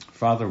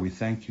Father, we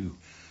thank you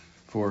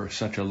for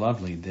such a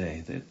lovely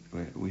day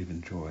that we've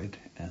enjoyed,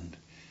 and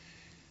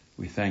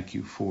we thank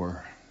you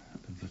for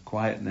the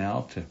quiet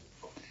now to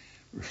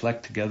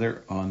reflect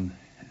together on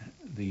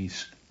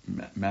these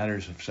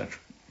matters of such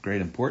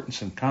great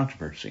importance and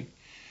controversy.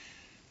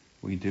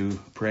 We do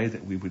pray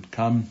that we would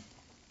come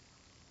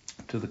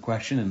to the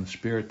question in the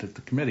spirit that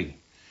the committee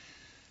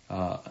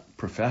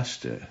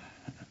professed to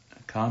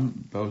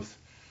come, both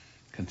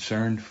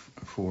concerned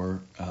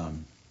for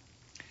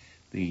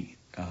the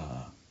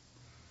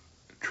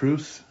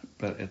truth,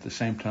 but at the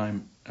same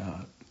time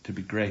to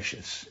be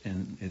gracious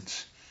in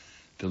its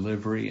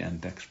delivery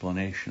and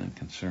explanation and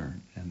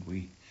concern. And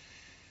we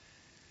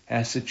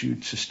ask that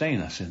you'd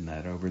sustain us in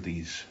that over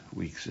these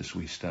weeks as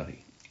we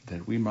study,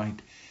 that we might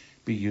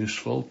be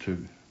useful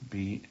to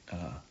be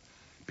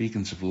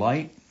beacons of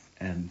light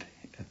and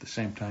at the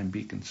same time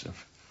beacons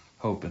of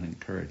hope and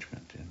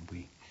encouragement. And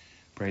we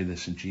pray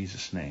this in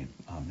Jesus' name.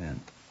 Amen.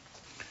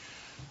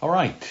 All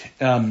right.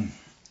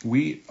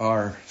 We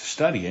are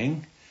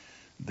studying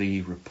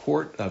the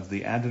report of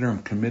the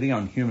Interim Committee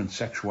on Human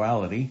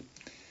Sexuality,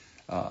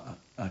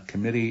 a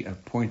committee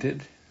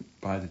appointed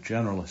by the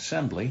General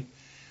Assembly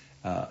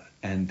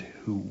and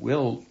who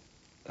will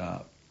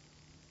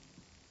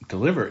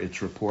deliver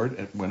its report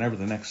whenever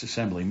the next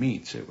assembly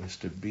meets. It was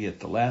to be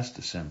at the last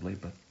assembly,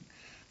 but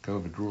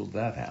COVID ruled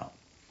that out.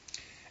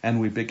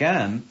 And we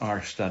began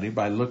our study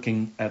by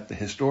looking at the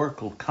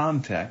historical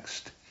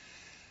context,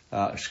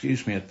 at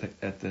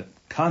the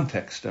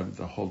context of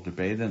the whole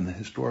debate and the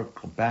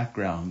historical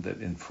background that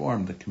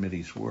informed the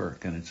committee's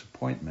work and its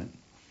appointment.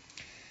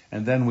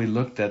 And then we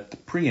looked at the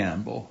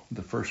preamble,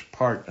 the first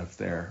part of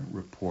their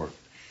report.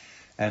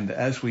 And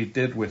as we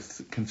did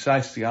with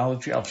concise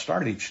theology, I'll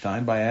start each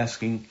time by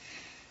asking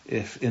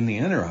if in the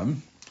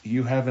interim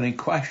you have any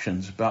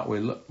questions about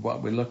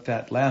what we looked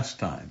at last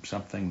time,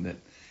 something that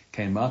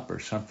came up or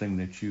something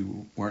that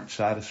you weren't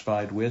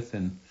satisfied with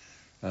in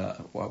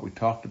what we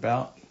talked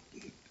about.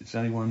 Does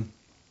anyone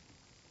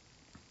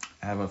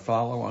have a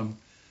follow-on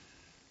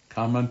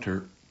comment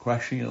or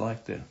question you'd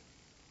like to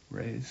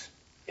raise?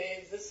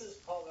 Dave, this is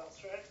Paul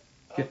Valstrak.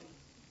 Yeah.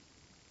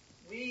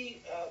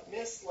 We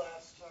missed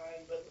last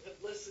time, but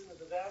have listened to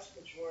the vast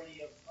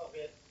majority of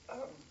it,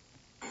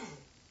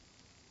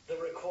 the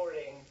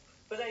recording.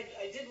 But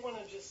I did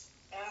want to just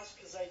ask,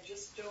 because I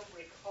just don't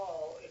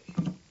recall if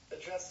you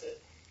addressed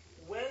it,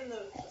 when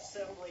the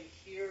assembly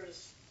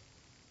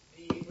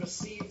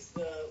receives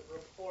the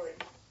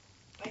report,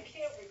 I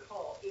can't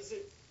recall. Is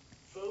it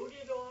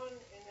voted on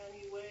in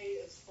any way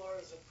as far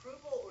as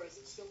approval, or is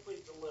it simply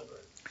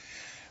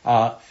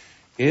delivered?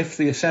 If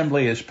the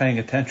assembly is paying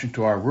attention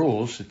to our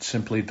rules, it's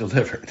simply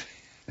delivered.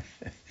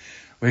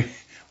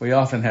 We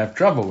often have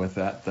trouble with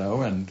that,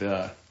 though,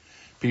 and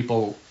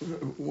people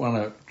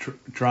want to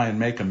try and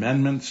make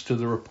amendments to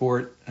the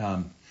report,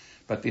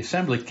 but the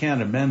assembly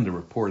can't amend the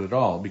report at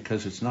all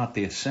because it's not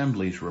the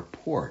assembly's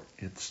report.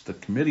 It's the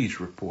committee's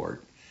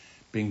report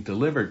being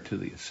delivered to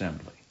the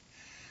assembly.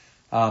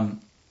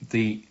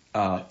 The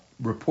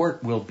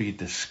report will be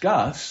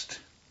discussed,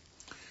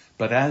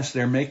 but as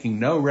they're making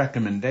no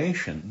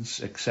recommendations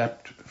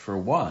except for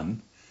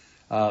one,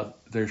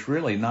 there's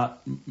really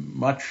not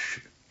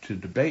much to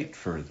debate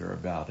further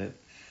about it.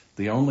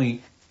 The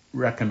only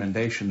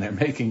recommendation they're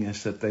making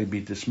is that they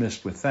be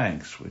dismissed with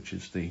thanks, which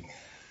is the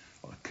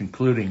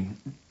concluding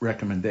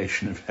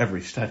recommendation of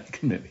every study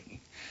committee.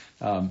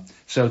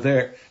 So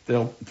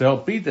there'll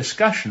be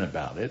discussion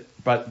about it,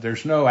 but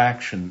there's no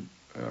action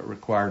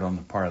required on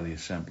the part of the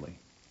assembly.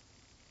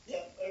 Yeah,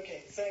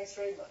 okay, thanks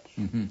very much.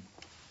 Mm-hmm.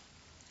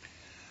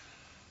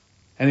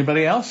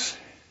 Anybody else?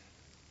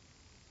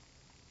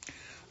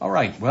 All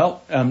right,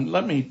 well,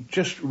 let me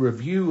just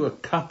review a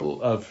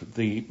couple of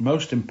the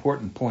most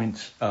important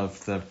points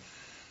of the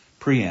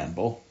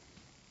preamble.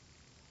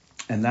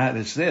 And that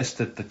is this,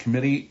 that the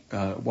committee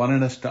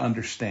wanted us to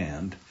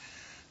understand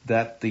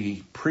that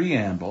the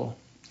preamble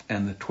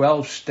and the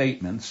 12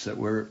 statements that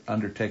we're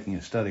undertaking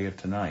a study of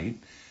tonight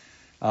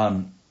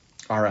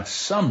are a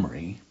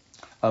summary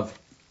of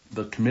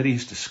the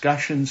committee's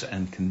discussions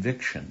and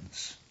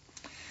convictions.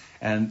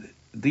 And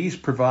these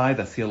provide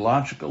a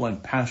theological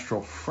and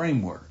pastoral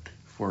framework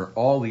for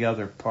all the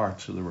other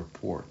parts of the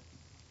report.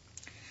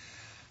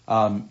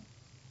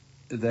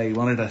 They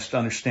wanted us to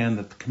understand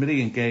that the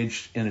committee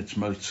engaged in its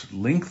most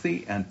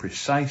lengthy and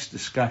precise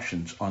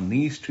discussions on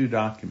these two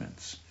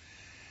documents,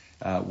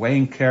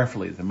 weighing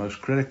carefully the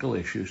most critical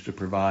issues to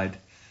provide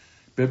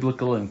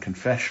biblical and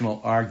confessional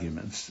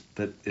arguments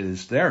that it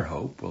is their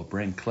hope will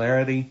bring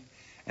clarity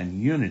and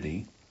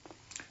unity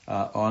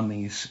on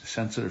these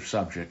sensitive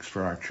subjects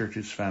for our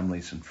churches,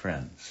 families, and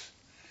friends.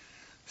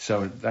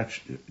 So that's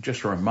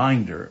just a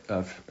reminder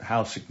of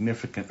how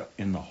significant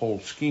in the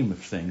whole scheme of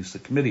things, the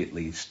committee at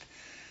least,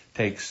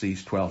 takes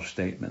these 12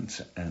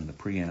 statements and the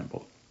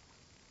preamble.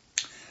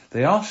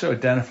 They also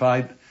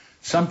identified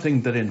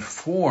something that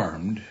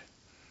informed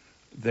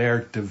their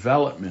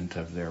development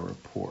of their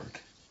report.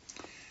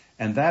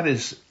 And that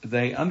is,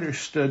 they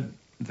understood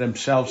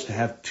themselves to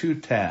have two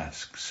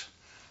tasks,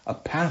 a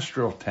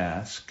pastoral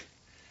task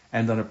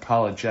and an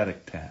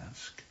apologetic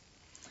task.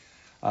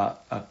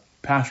 A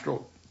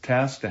pastoral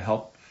task to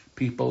help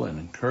people and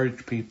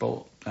encourage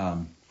people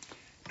to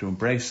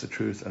embrace the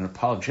truth, an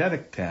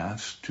apologetic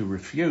task to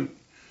refute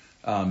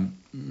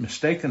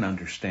mistaken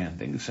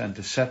understandings and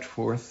to set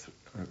forth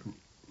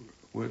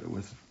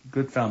with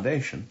good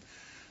foundation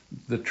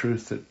the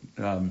truth that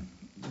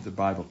the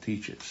Bible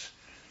teaches.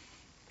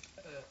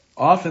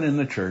 Often in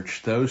the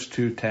church, those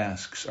two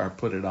tasks are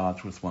put at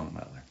odds with one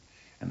another.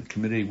 And the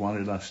committee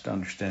wanted us to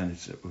understand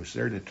it was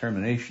their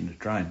determination to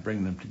try and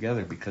bring them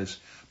together because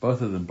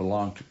both of them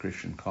belong to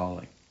Christian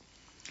calling.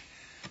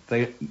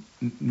 They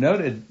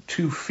noted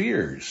two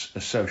fears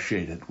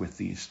associated with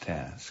these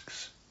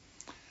tasks.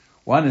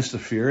 One is the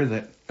fear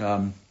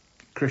that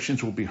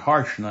Christians will be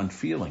harsh and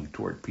unfeeling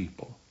toward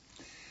people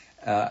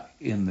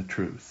in the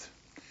truth,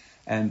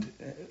 and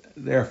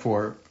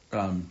therefore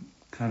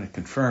kind of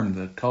confirmed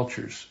the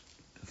culture's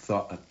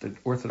thought that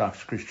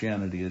Orthodox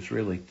Christianity is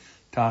really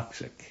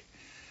toxic.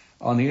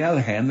 On the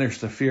other hand, there's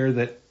the fear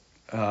that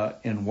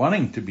in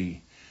wanting to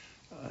be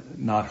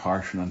not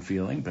harsh and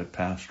unfeeling, but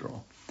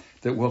pastoral,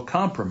 that will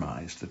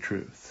compromise the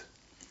truth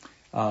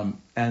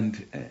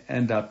and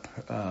end up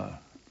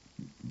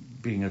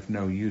being of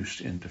no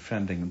use in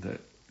defending the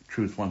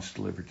truth once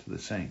delivered to the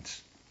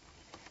saints.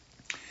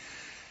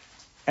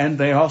 And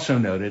they also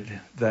noted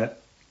that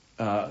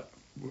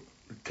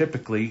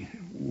typically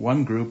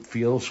one group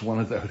feels one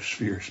of those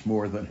fears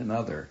more than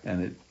another,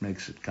 and it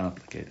makes it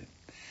complicated.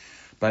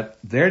 But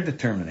their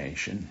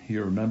determination,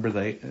 you remember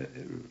they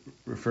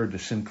referred to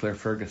Sinclair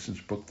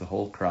Ferguson's book, The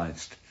Whole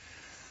Christ,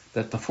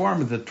 that the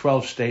form of the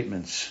 12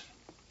 statements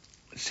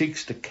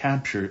seeks to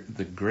capture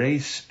the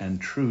grace and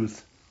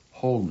truth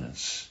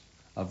wholeness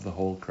of the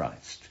whole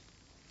Christ.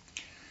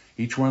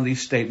 Each one of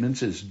these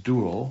statements is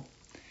dual,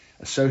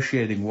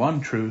 associating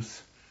one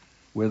truth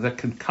with a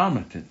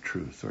concomitant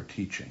truth or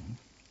teaching.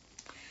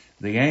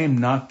 The aim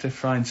not to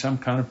find some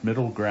kind of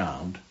middle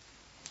ground,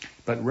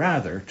 but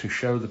rather to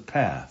show the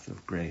path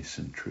of grace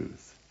and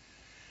truth.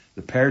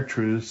 The paired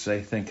truths,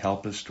 they think,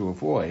 help us to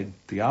avoid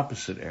the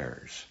opposite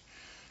errors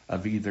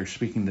of either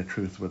speaking the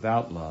truth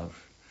without love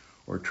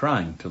or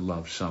trying to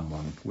love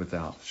someone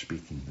without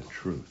speaking the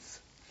truth.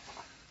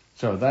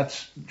 So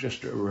that's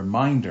just a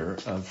reminder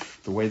of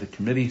the way the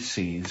committee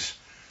sees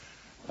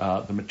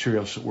the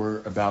materials that we're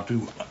about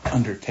to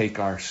undertake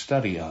our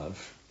study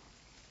of.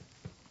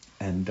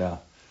 And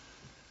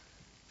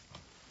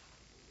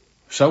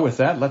so with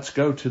that, let's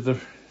go to the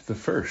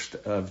first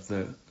of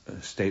the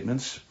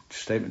statements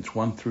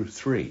 1 through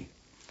 3.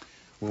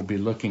 We'll be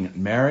looking at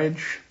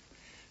marriage,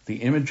 the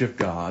image of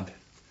God,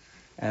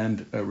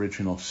 and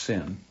original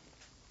sin.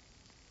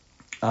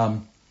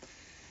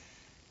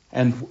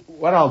 And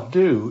what I'll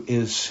do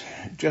is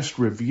just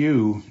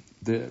review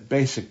the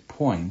basic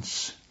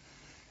points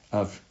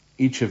of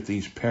each of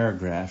these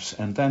paragraphs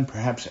and then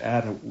perhaps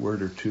add a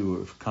word or two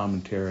of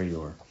commentary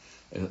or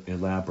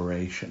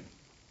elaboration.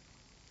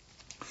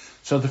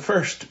 So the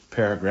first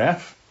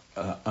paragraph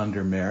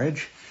under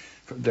marriage,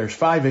 there's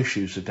 5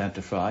 issues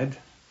identified: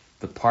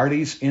 the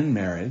parties in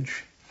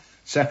marriage,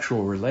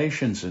 sexual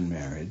relations in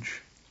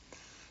marriage,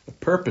 the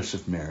purpose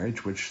of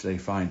marriage, which they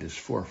find is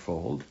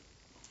fourfold,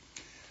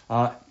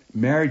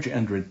 marriage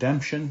and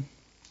redemption,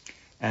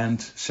 and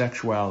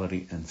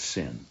sexuality and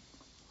sin.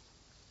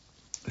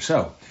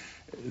 So,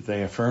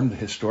 they affirm the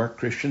historic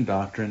Christian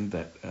doctrine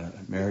that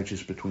marriage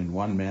is between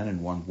one man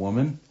and one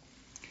woman.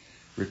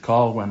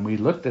 Recall when we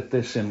looked at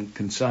this in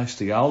concise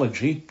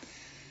theology,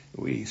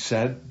 we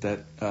said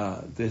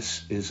that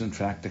this is in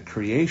fact a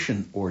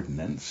creation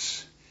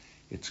ordinance.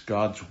 It's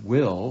God's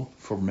will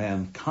for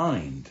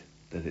mankind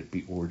that it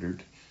be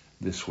ordered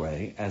this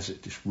way, as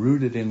it is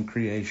rooted in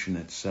creation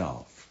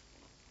itself.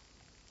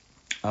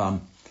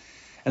 And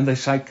they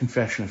cite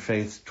Confession of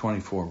Faith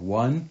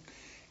 24:1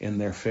 in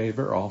their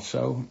favor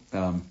also,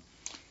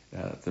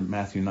 the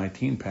Matthew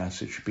 19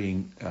 passage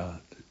being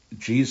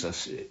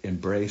Jesus'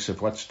 embrace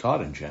of what's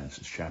taught in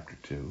Genesis chapter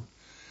 2.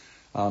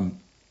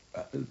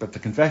 But the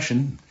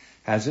confession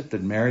has it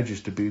that marriage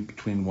is to be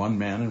between one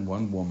man and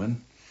one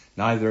woman.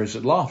 Neither is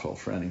it lawful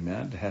for any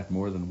man to have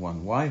more than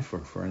one wife, or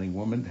for any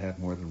woman to have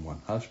more than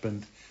one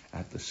husband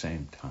at the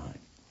same time.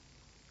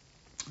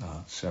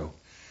 So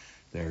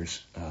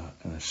there's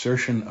an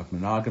assertion of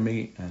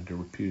monogamy and a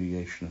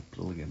repudiation of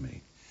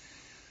polygamy.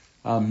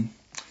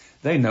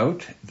 They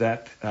note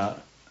that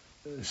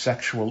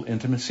sexual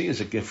intimacy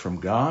is a gift from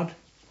God,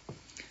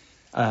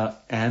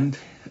 and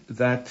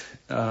that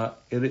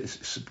it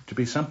is to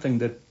be something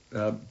that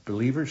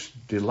believers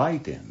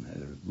delight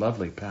in. A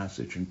lovely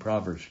passage in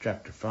Proverbs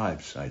chapter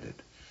 5 cited.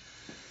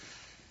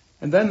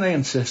 And then they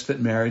insist that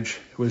marriage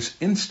was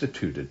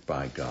instituted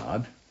by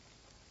God,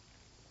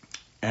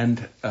 and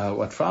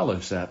what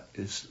follows that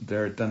is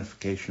their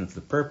identification of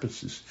the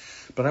purposes.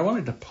 But I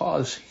wanted to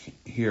pause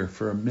here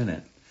for a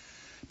minute,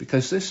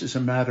 because this is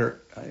a matter,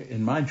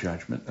 in my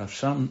judgment, of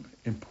some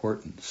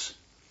importance.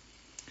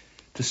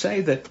 To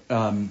say that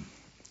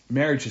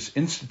marriage is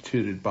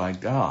instituted by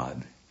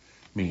God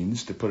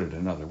means, to put it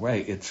another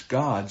way, it's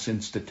God's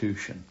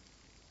institution.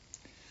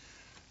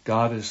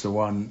 God is the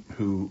one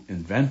who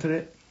invented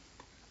it,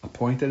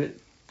 appointed it,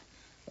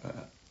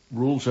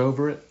 rules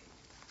over it.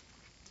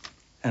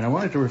 And I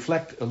wanted to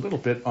reflect a little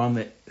bit on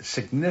the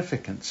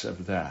significance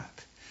of that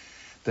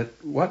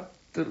what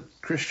the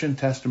Christian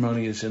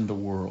testimony is in the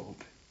world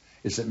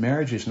is that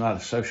marriage is not a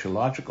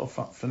sociological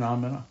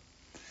phenomenon.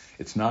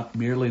 It's not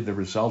merely the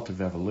result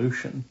of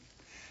evolution.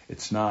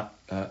 It's not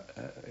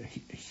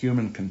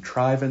human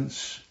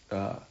contrivance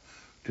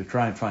to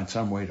try and find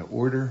some way to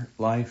order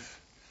life,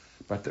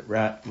 but that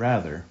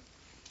rather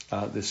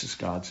this is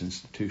God's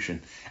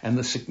institution. And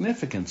the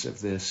significance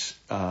of this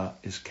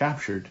is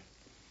captured,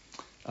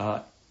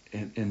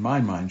 in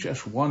my mind,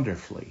 just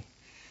wonderfully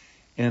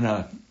in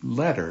a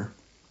letter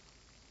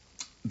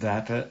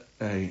that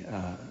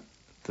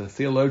the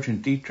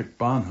theologian Dietrich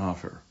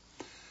Bonhoeffer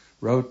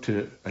wrote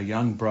to a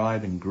young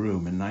bride and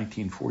groom in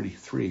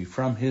 1943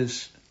 from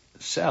his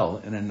cell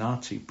in a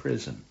Nazi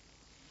prison.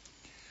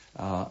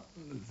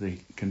 The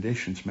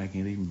conditions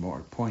making it even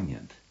more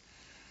poignant.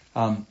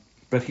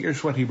 But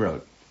here's what he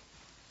wrote.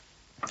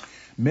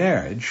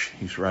 Marriage,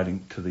 he's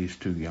writing to these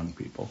two young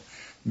people,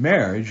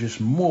 marriage is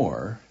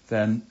more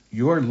than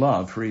your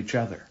love for each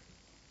other.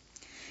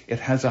 It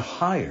has a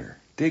higher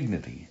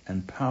dignity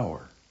and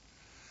power,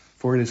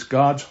 for it is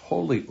God's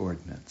holy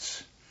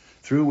ordinance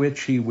through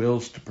which he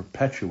wills to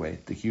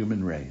perpetuate the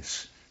human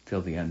race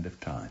till the end of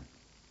time.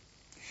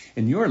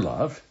 In your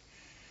love,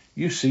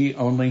 you see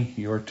only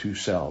your two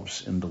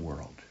selves in the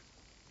world.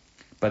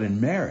 But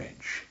in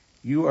marriage,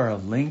 you are a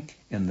link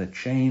in the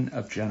chain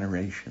of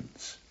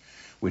generations,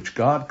 which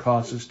God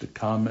causes to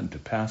come and to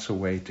pass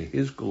away to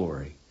his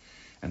glory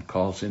and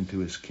calls into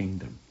his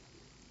kingdom.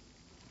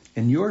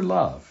 In your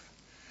love,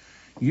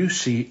 you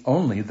see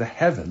only the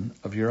heaven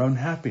of your own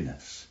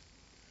happiness.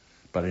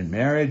 But in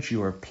marriage,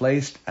 you are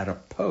placed at a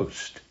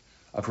post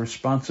of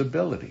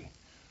responsibility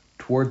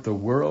toward the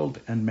world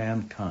and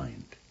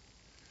mankind.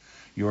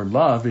 Your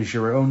love is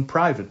your own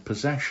private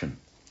possession.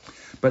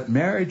 But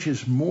marriage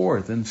is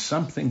more than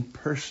something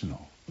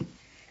personal.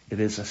 It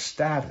is a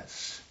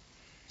status.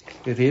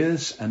 It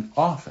is an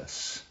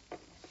office,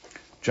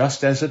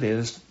 just as it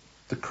is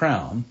the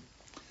crown,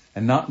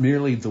 and not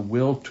merely the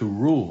will to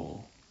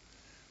rule.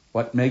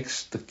 What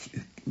makes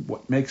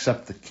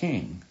up the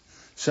king,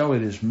 so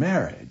it is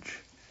marriage,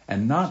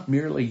 and not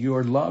merely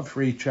your love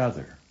for each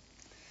other,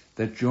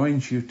 that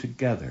joins you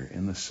together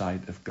in the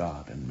sight of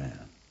God and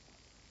man.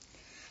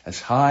 As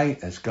high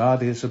as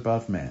God is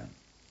above man,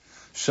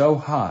 so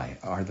high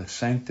are the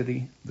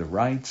sanctity, the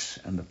rights,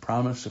 and the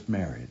promise of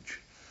marriage,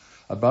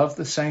 above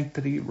the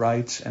sanctity,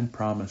 rights, and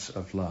promise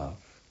of love.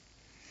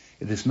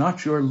 It is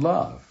not your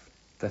love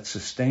that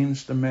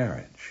sustains the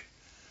marriage,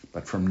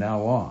 but from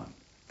now on,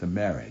 the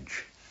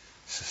marriage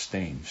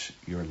sustains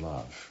your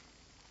love.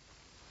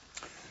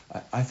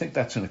 I think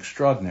that's an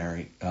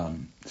extraordinary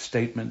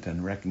statement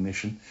and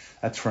recognition.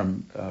 That's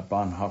from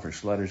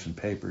Bonhoeffer's Letters and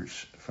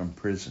Papers from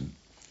prison.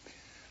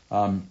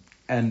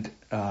 And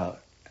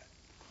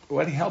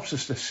what he helps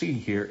us to see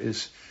here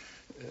is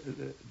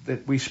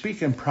that we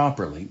speak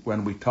improperly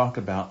when we talk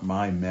about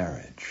my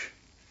marriage,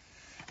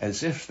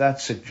 as if that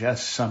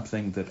suggests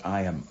something that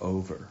I am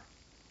over.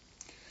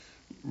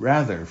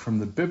 Rather, from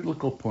the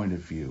biblical point of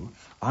view,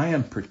 I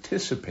am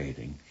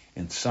participating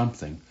in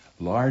something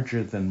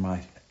larger than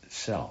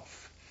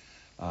myself,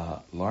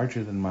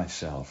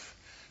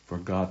 for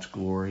God's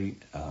glory,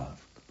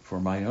 for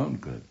my own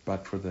good,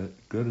 but for the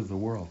good of the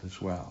world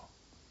as well.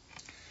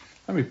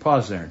 Let me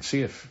pause there and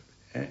see if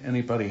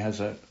anybody has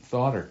a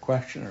thought or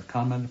question or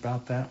comment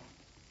about that.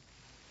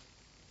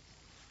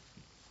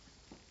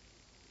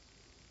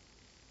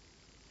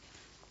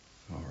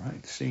 All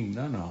right, seeing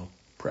none, I'll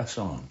press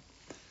on.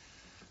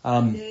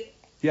 Dave?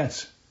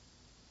 Yes.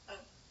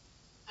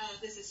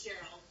 This is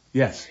Cheryl.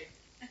 Yes. Sorry.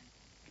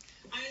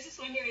 I was just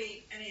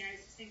wondering, I was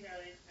just thinking about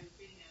it, I'm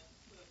reading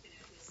a book, and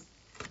it was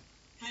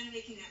kind of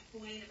making that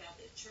point about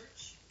the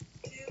church,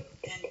 too,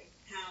 and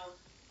how,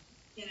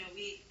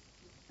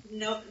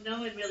 no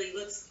one really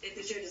looks at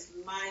the church as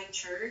my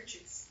church.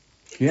 It's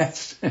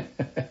Yes.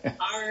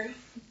 our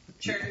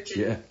church,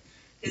 and Yeah.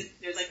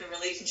 there's like a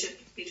relationship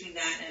between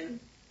that and...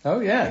 Oh,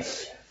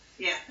 yes.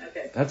 Yeah,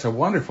 okay. That's a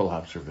wonderful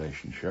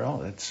observation,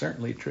 Cheryl. That's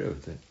certainly true.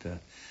 That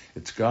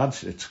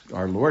it's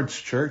our Lord's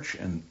church,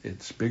 and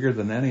it's bigger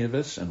than any of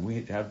us, and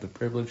we have the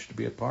privilege to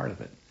be a part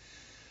of it.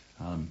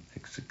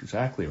 It's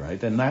exactly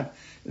right, and that,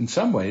 in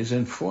some ways,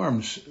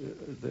 informs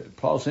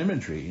Paul's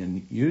imagery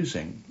in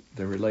using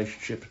the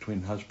relationship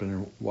between husband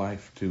and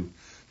wife to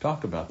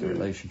talk about the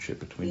relationship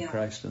between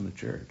Christ and the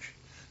church.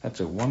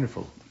 That's a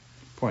wonderful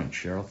point,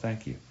 Cheryl.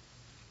 Thank you.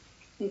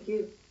 Thank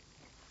you.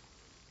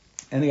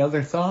 Any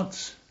other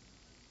thoughts?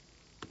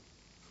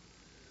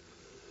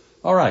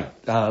 All right,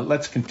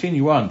 let's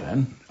continue on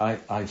then.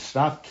 I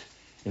stopped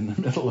in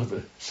the middle of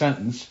a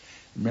sentence.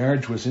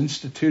 Marriage was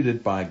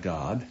instituted by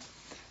God,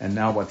 and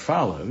now what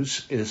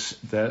follows is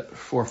the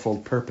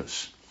fourfold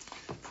purpose: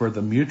 for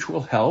the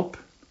mutual help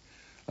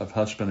of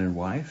husband and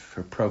wife,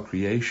 for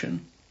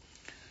procreation,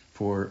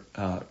 for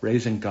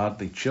raising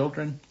godly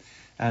children,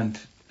 and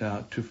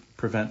to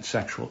prevent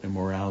sexual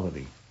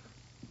immorality.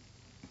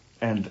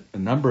 And a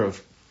number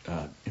of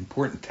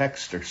important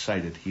texts are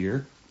cited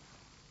here.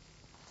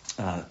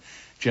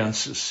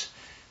 Genesis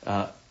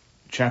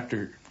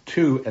chapter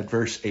 2 at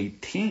verse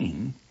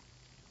 18,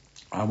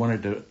 I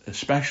wanted to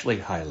especially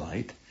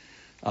highlight.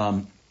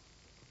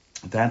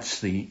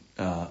 That's the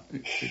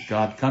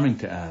God coming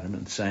to Adam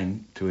and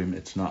saying to him,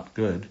 "It's not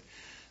good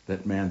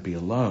that man be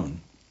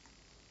alone."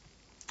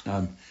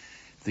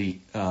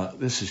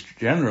 This is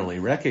generally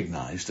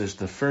recognized as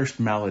the first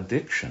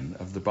malediction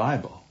of the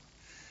Bible.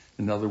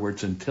 In other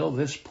words, until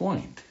this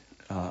point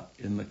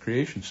in the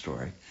creation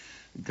story,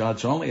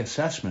 God's only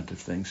assessment of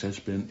things has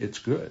been, it's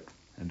good,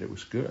 and it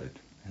was good,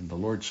 and the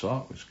Lord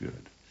saw it was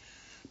good.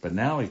 But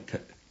now he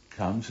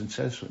comes and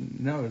says,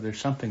 no, there's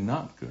something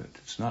not good.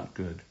 It's not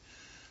good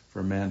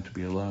for a man to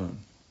be alone.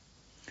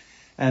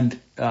 And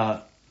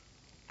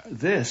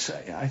this,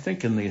 I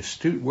think, in the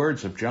astute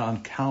words of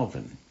John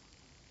Calvin,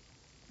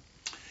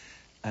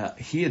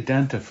 he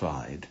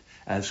identified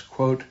as,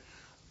 quote,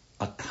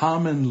 a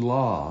common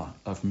law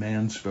of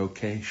man's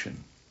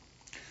vocation,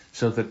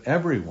 so that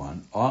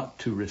everyone ought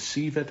to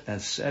receive it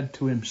as said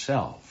to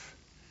himself,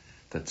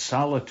 that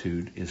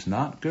solitude is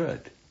not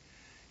good,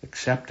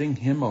 excepting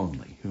him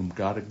only whom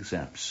God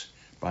exempts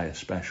by a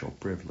special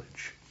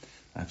privilege.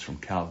 That's from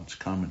Calvin's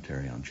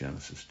commentary on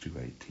Genesis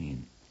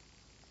 2:18.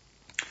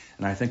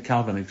 And I think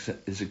Calvin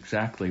is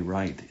exactly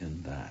right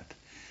in that,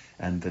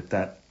 and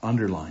that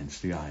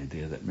underlines the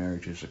idea that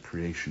marriage is a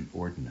creation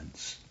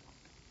ordinance.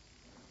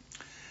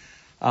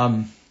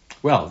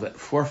 That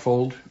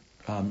fourfold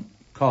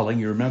calling,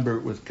 you remember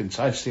with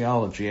concise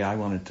theology, I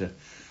wanted to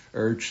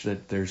urge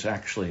that there's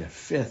actually a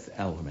fifth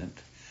element,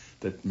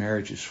 that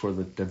marriage is for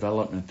the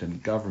development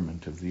and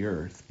government of the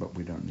earth, but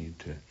we don't need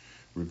to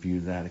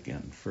review that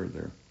again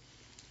further.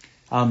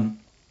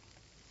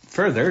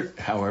 Further,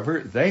 however,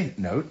 they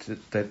note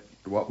that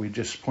what we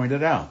just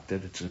pointed out,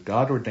 that it's a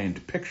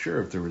God-ordained picture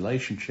of the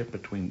relationship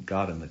between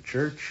God and the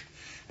church,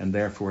 and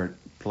therefore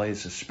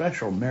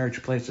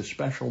marriage plays a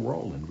special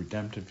role in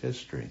redemptive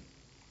history.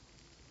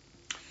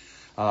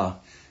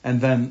 And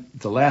then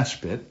the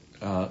last bit,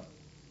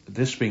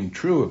 this being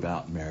true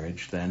about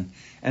marriage, then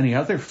any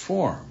other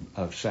form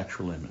of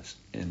sexual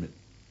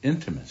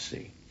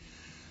intimacy,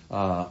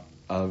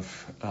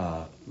 of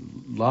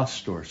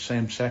lust or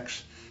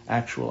same-sex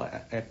actual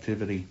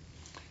activity,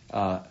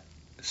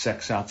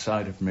 sex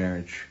outside of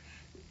marriage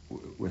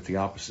with the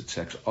opposite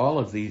sex, all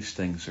of these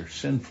things are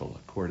sinful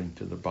according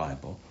to the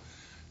Bible.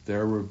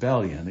 They're a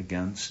rebellion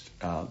against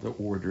the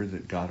order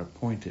that God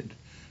appointed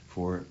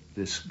for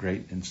this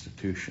great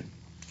institution.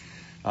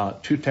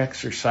 Two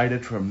texts are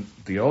cited from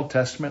the Old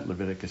Testament,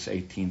 Leviticus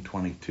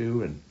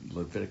 18:22 and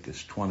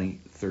Leviticus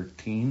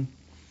 20:13.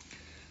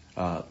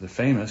 The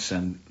famous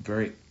and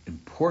very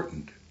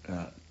important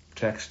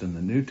text in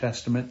the New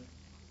Testament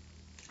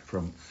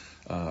from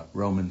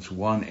Romans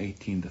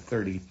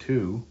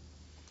 1:18-32.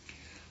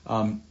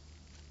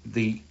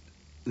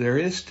 There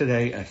is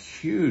today a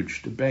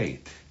huge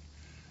debate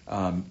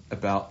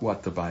about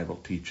what the Bible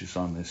teaches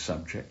on this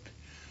subject,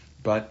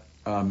 but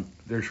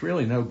there's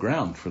really no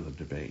ground for the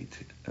debate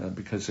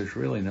because there's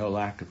really no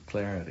lack of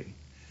clarity.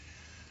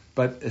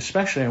 But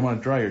especially I want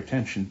to draw your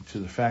attention to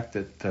the fact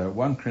that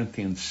 1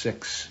 Corinthians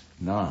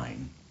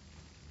 6:9,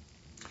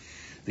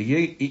 the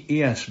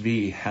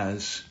ESV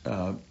has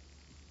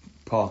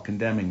Paul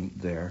condemning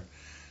there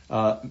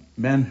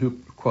men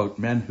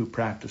who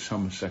practice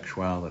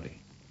homosexuality.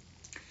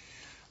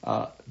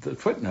 The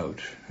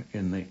footnote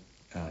in the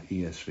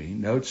ESV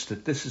notes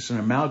that this is an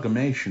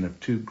amalgamation of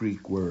two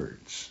Greek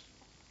words.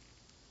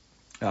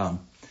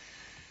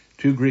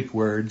 Two Greek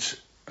words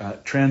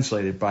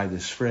translated by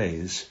this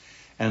phrase,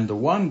 and the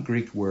one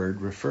Greek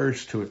word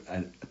refers to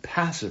a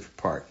passive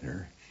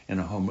partner in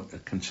a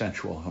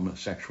consensual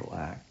homosexual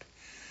act,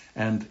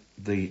 and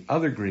the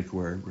other Greek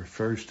word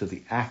refers to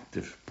the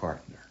active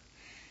partner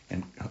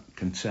in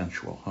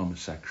consensual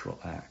homosexual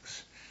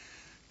acts.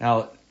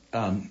 Now,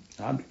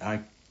 I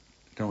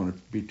don't want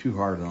to be too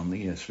hard on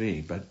the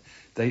ESV, but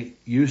they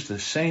use the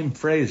same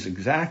phrase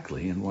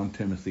exactly in 1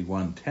 Timothy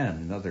 1:10,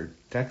 another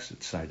text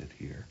that's cited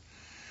here.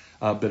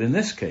 But in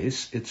this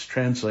case, it's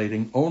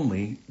translating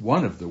only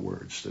one of the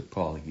words that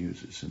Paul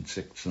uses in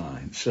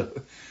 6:9. So,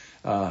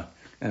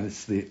 and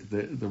it's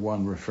the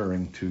one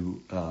referring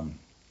to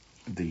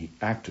the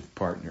active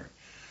partner.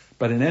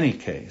 But in any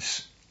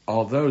case,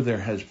 although there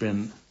has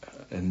been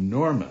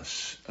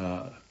enormous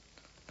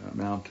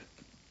amount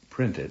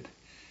printed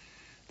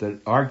that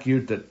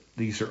argued that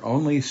these are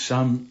only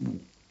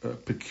some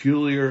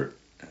peculiar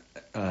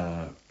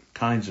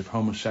kinds of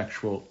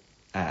homosexual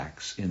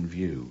acts in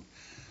view,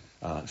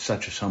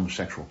 such as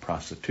homosexual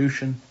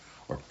prostitution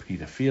or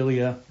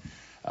pedophilia,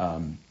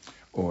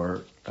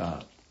 or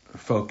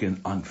folk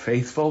in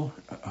unfaithful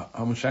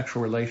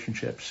homosexual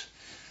relationships,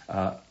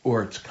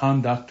 or its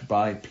conduct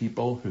by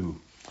people who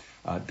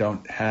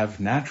don't have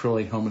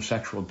naturally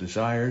homosexual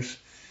desires.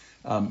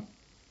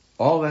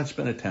 All that's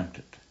been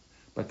attempted.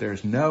 But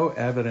there's no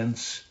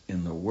evidence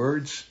in the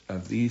words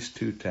of these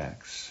two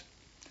texts,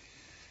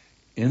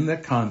 in the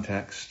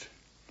context,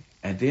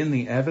 and in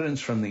the evidence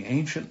from the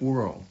ancient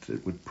world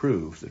that would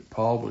prove that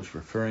Paul was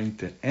referring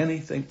to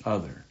anything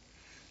other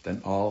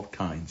than all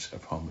kinds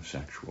of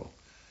homosexual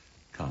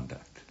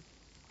conduct.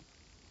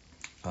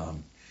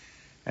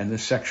 And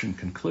this section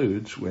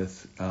concludes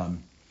with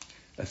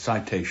a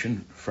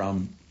citation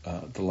from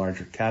the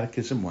larger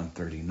catechism,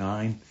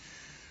 139.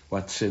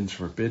 What sins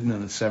forbidden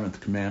in the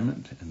seventh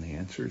commandment? And the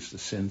answer is the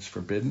sins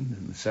forbidden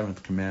in the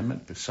seventh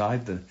commandment,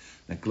 beside the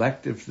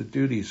neglect of the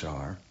duties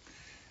are,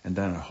 and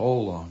then a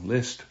whole long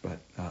list, but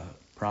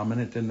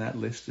prominent in that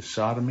list is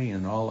sodomy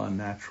and all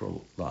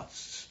unnatural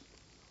lusts.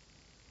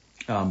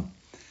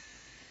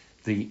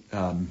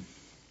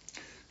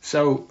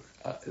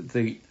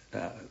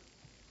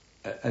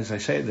 As I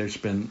say, there's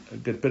been a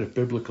good bit of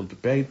biblical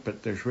debate,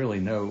 but there's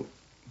really no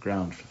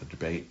ground for the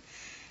debate.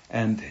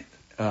 And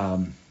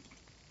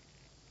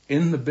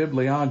in the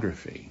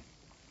bibliography,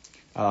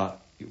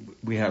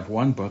 we have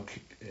one book,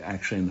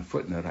 actually in the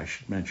footnote I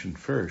should mention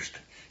first,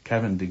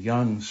 Kevin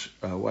DeYoung's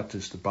What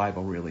Does the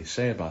Bible Really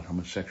Say About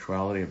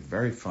Homosexuality? A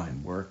very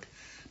fine work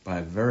by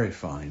a very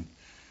fine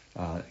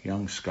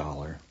young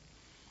scholar.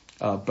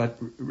 But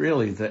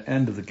really the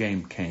end of the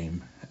game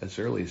came as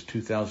early as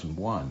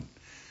 2001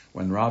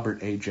 when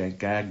Robert A.J.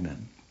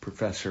 Gagnon,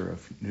 professor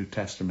of New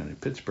Testament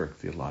at Pittsburgh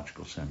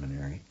Theological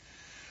Seminary,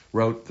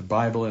 wrote The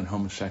Bible in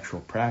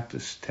Homosexual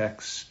Practice,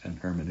 Texts and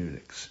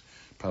Hermeneutics,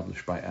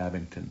 published by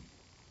Abington.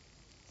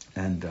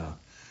 And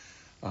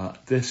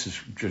this is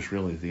just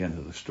really the end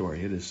of the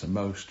story. It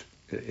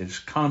is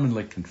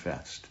commonly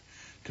confessed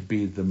to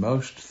be the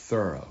most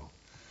thorough,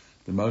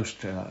 the most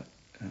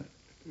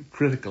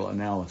critical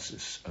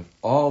analysis of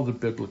all the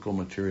biblical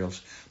materials,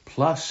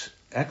 plus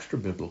extra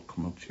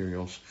biblical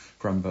materials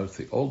from both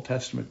the Old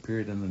Testament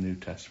period and the New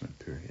Testament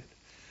period,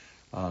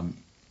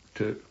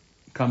 to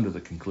come to the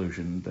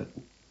conclusion that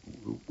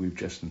we've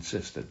just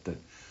insisted that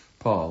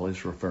Paul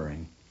is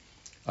referring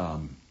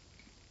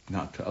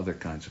not to other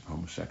kinds of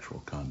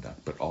homosexual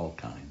conduct, but all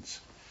kinds.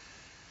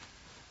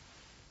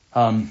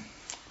 All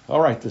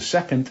right, the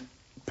second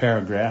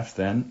paragraph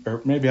then,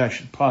 or maybe I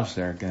should pause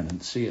there again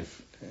and see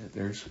if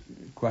there's a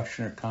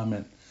question or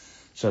comment.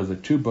 So the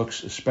two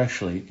books,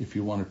 especially if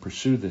you want to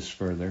pursue this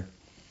further,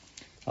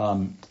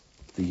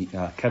 the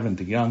Kevin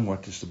DeYoung,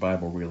 What Does the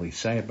Bible Really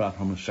Say About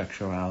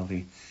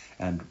Homosexuality?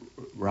 And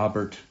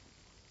Robert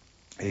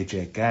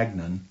A.J.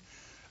 Gagnon,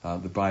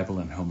 The Bible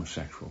and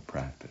Homosexual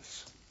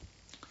Practice.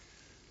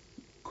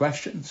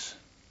 Questions?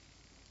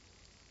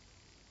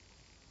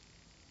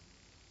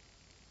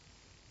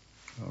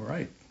 All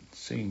right,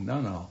 seeing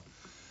none, I'll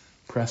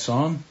press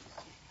on.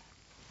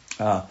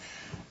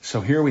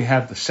 So here we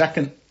have the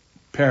second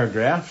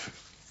paragraph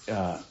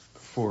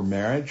for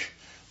marriage,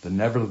 the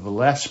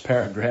nevertheless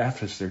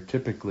paragraph as they're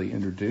typically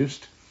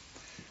introduced.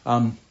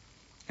 And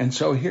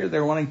so here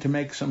they're wanting to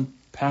make some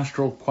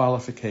pastoral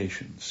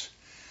qualifications.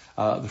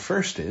 The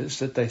first is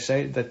that they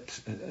say that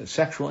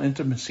sexual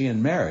intimacy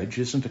in marriage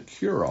isn't a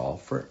cure-all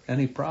for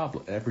every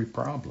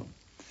problem.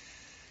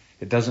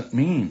 It doesn't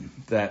mean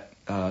that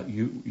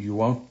you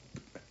won't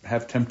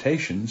have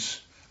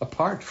temptations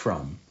apart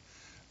from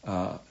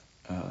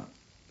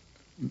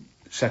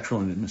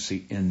sexual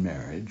intimacy in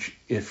marriage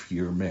if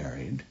you're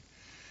married.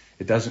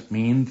 It doesn't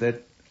mean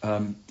that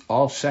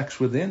all sex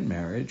within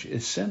marriage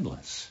is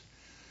sinless.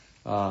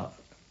 And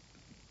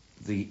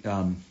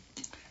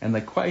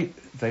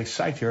they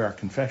cite here our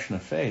confession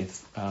of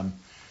faith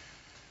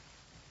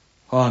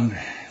on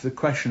the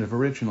question of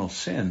original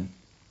sin.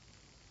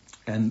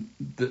 And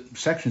the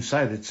section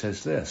cited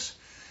says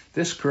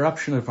this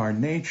corruption of our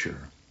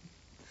nature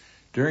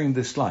during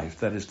this life,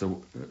 that is the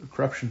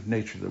corruption of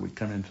nature that we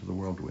come into the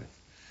world with,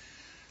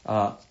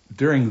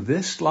 during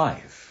this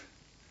life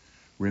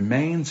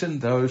remains in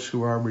those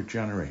who are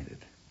regenerated.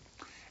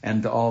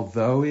 And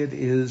although it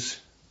is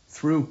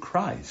through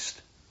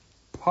Christ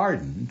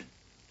pardoned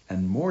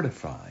and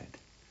mortified,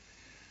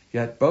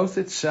 yet both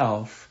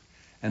itself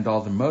and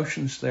all the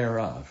motions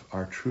thereof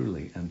are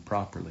truly and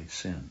properly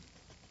sin.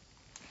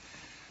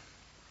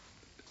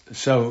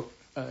 So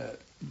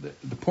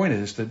the point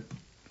is that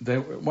they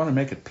want to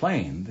make it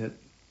plain that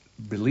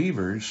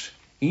believers,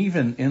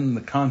 even in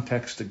the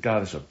context that God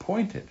has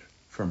appointed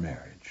for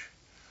marriage,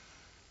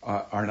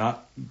 are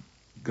not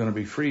going to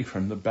be free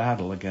from the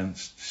battle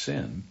against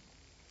sin,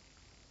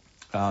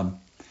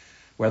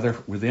 whether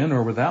within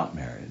or without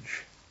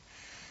marriage.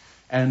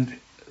 And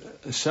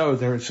so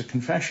there is a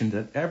confession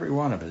that every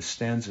one of us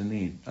stands in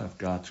need of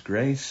God's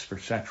grace for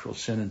sexual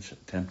sin and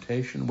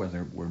temptation,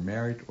 whether we're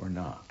married or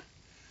not.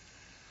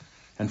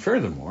 And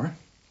furthermore,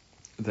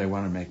 they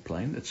want to make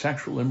plain that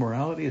sexual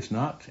immorality is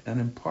not an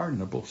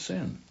unpardonable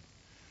sin.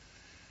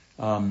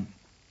 And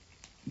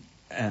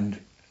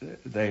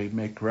they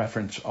make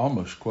reference,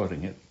 almost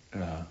quoting it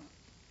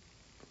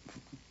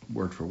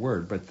word for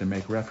word, but they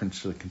make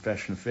reference to the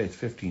Confession of Faith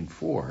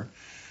 15:4.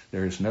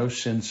 There is no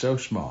sin so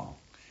small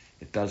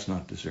it does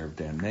not deserve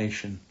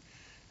damnation,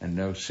 and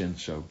no sin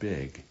so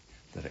big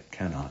that it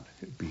cannot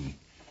be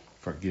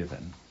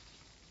forgiven.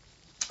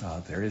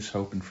 There is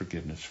hope and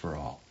forgiveness for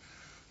all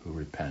who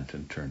repent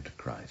and turn to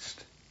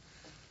Christ.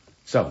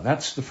 So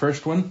that's the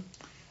first one.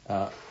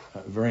 A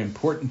very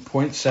important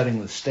point,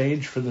 setting the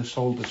stage for this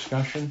whole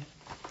discussion.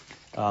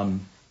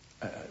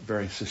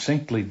 Very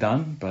succinctly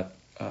done, but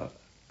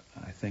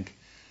I think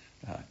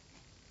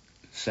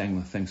saying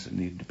the things that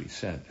need to be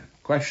said.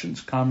 Questions,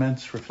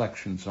 comments,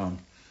 reflections on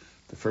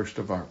the first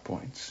of our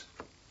points?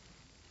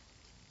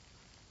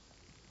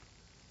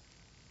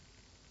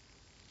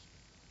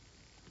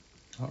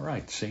 All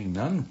right, seeing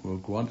none, we'll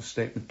go on to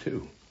statement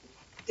 2.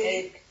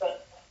 Dave,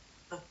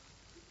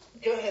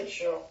 go ahead,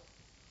 Cheryl.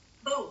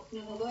 Oh,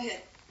 no, go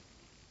ahead.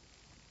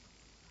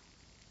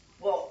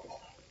 Well,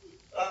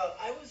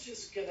 I was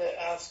just going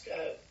to ask,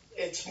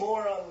 it's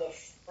more on the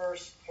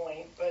first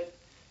point, but,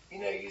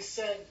 you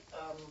said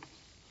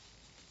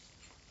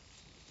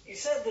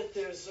that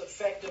there's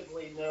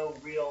effectively no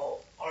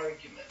real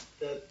argument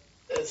that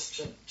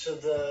as to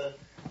the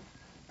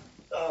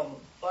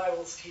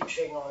Bible's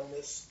teaching on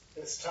this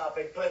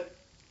topic. But,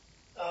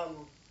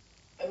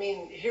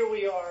 here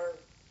we are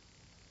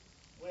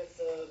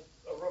with a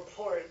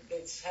report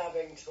that's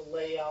having to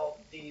lay out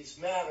these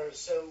matters.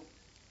 So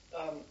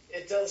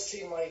it does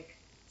seem like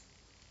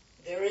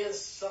there is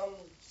some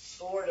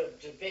sort of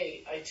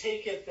debate. I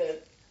take it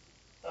that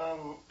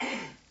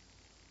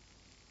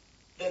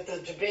that the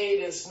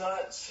debate is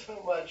not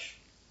so much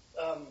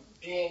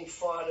being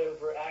fought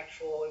over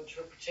actual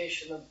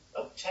interpretation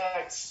of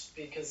texts,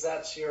 because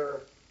that's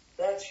your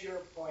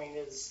point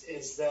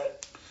is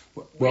that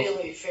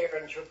really fair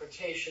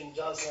interpretation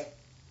doesn't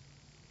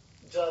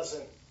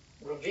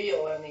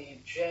reveal any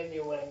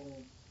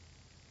genuine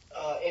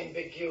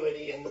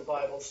ambiguity in the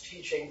Bible's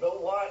teaching.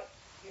 But what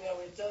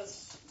it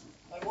does,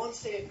 I won't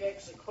say it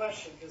begs the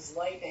question, because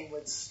lightning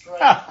would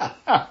strike.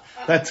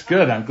 That's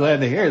good. I'm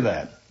glad to hear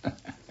that.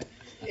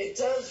 It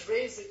does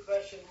raise the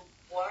question,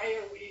 why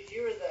are we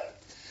here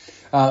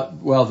then?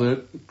 Well,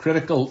 the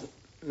critical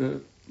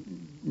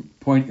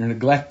point you're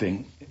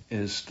neglecting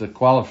is the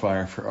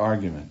qualifier for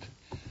argument.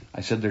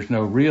 I said there's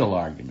no real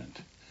argument.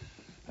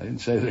 I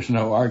didn't say there's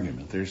no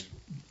argument. There's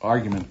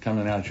argument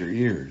coming out your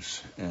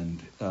ears. And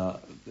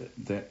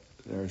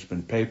there's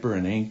been paper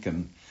and ink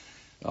and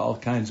all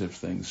kinds of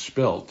things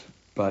spilt.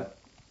 But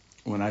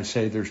when I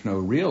say there's no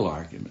real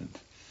argument,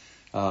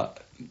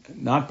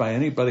 not by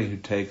anybody who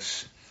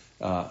takes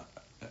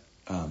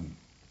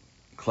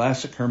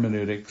classic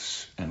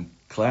hermeneutics and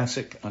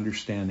classic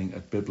understanding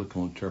of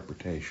biblical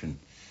interpretation,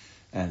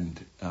 and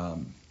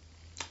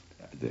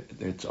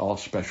it's all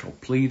special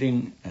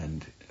pleading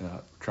and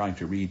trying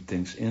to read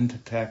things into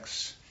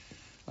texts.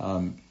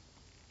 And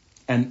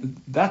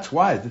that's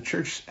why the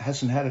church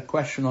hasn't had a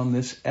question on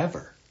this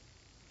ever.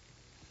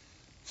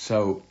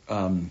 So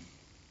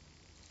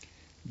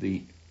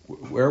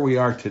where we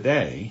are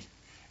today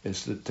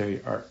is that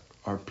there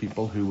are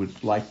people who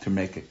would like to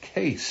make a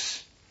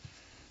case.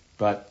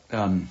 But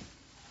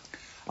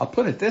I'll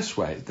put it this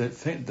way. The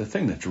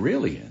thing that's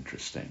really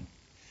interesting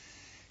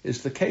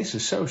is the case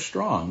is so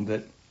strong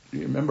that,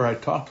 you remember I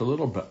talked a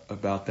little bit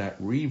about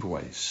that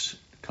Revoice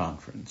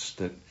conference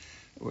that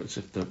was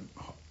at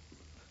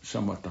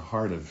somewhat the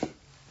heart of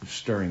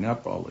stirring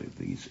up all of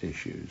these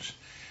issues.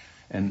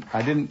 And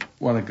I didn't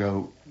want to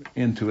go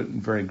into it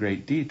in very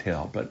great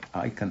detail, but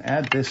I can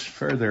add this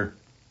further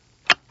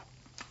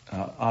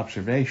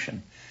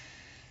observation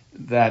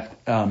that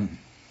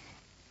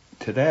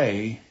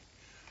today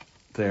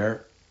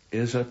there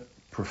is a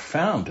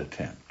profound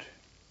attempt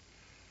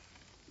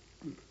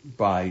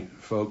by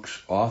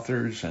folks,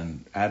 authors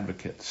and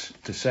advocates,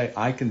 to say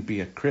I can be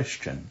a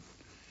Christian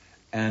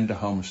and a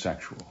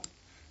homosexual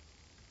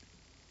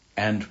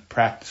and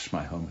practice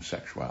my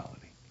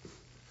homosexuality.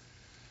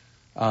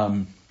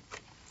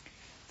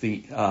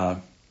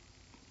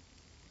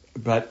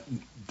 But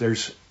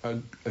there's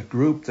a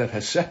group that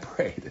has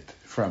separated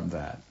from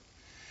that.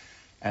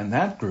 And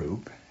that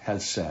group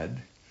has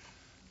said,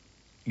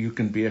 you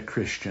can be a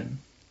Christian,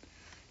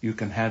 you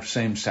can have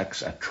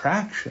same-sex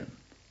attraction,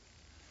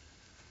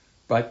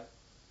 but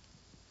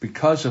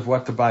because of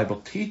what the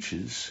Bible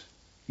teaches,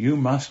 you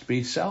must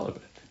be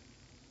celibate.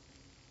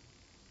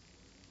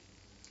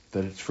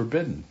 That it's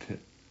forbidden to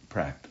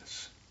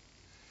practice.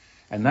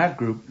 And that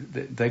group,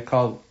 they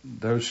call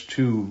those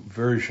two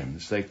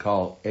versions, they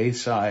call A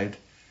side.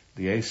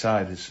 The A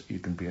side is you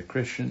can be a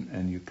Christian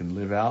and you can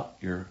live out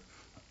your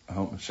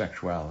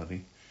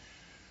homosexuality.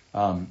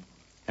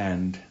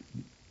 And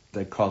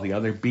they call the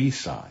other B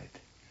side.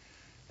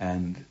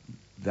 And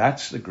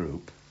that's the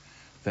group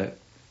that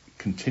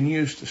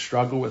continues to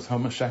struggle with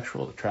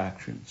homosexual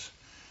attractions.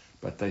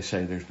 But they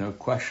say there's no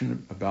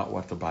question about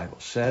what the Bible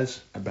says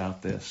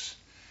about this.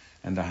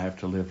 And I have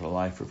to live a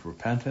life of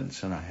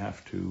repentance, and I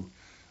have to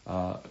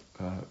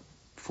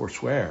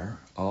forswear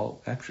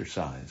all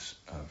exercise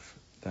of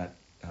that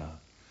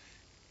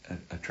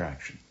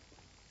attraction.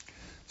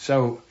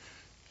 So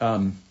I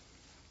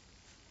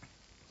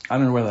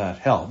don't know whether that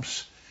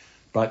helps,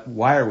 but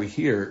why are we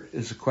here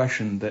is a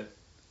question that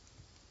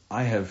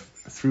I have,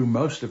 through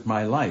most of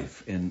my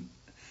life in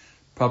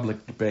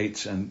public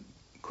debates and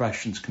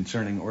questions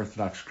concerning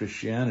Orthodox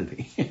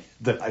Christianity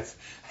that I've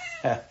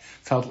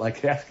felt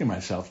like asking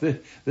myself,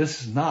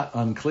 this is not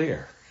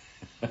unclear.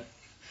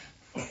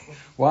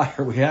 Why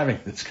are we having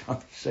this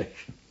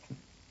conversation?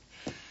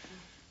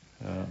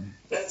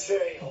 That's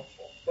very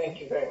helpful.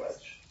 Thank you very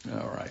much.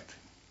 All right.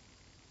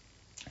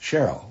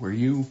 Cheryl, were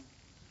you?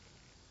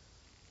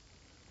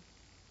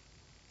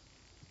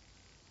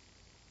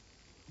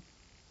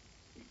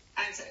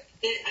 I'm sorry.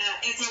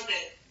 It's all good.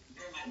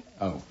 Never mind.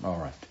 Oh, all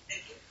right.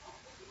 Thank you.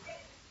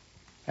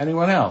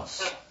 Anyone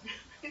else?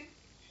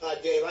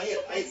 Dave,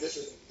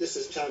 this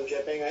is Tom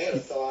Jipping. I had a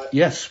thought.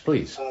 Yes,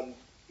 please.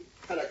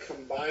 Kind of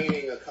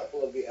combining a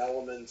couple of the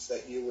elements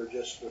that you were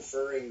just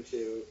referring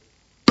to.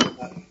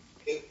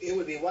 It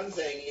would be one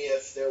thing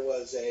if there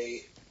was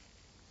an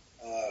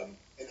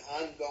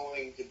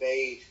ongoing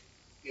debate,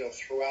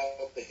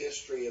 throughout the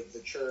history of the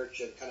church,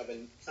 and kind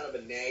of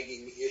a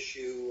nagging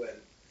issue, and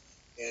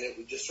it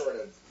would just sort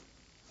of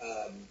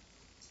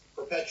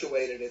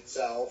perpetuated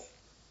itself.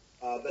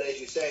 But as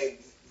you say,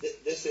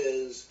 this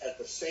is at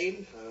the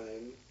same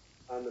time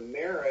on the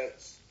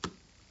merits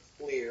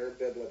clear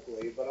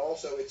biblically, but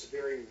also it's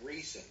very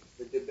recent.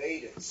 The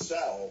debate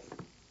itself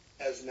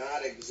has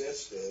not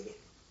existed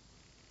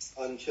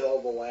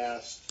until the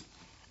last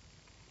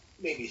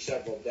maybe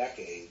several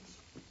decades.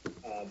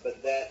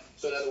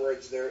 So in other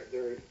words,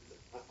 they're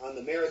on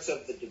the merits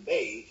of the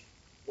debate,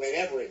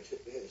 whenever it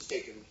has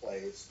taken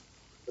place,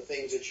 the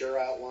things that you're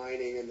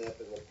outlining and that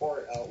the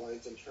report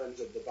outlines in terms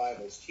of the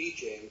Bible's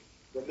teaching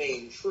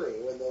remain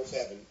true, and those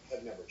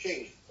have never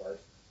changed, of course.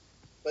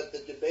 But the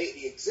debate,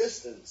 the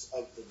existence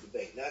of the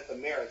debate, not the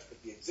merits,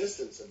 but the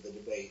existence of the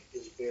debate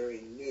is very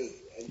new.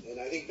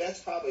 And I think that's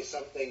probably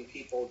something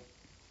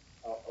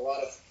a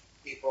lot of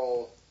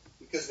people,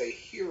 because they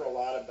hear a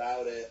lot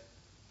about it,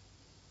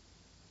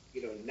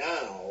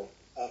 now,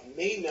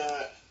 may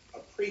not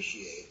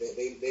appreciate.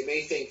 They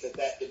may think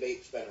that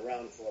debate's been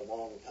around for a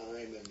long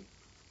time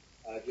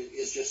and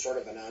is just sort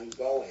of an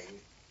ongoing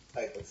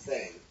type of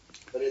thing.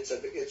 But it's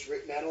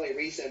not only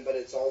recent, but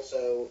it's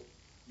also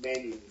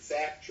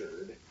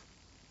manufactured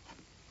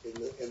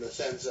in the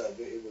sense of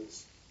it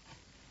was,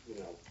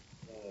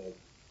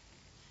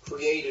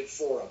 created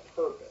for a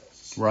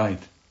purpose. Right.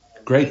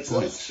 Great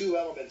point. Those two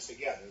elements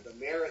together, the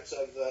merits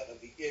of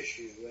the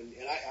issue, and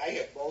I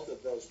have both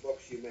of those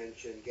books you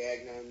mentioned,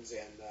 Gagnon's,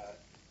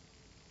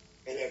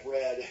 and have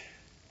read.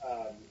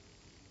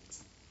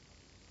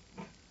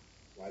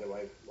 Why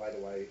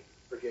do I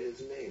forget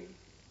his name?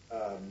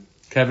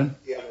 Kevin?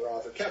 The other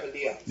author, Kevin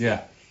Diaz.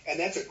 Yeah. And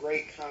that's a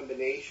great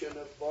combination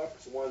of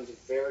books. One's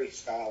very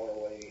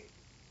scholarly,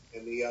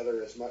 and the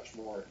other is much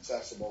more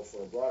accessible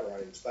for a broader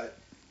audience. But,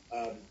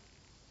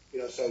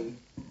 so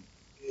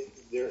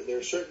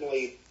there's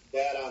certainly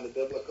that on the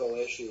biblical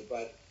issue,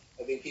 but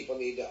I think people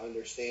need to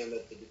understand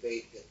that the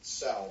debate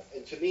itself,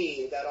 and to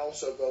me, that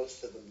also goes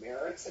to the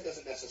merits. That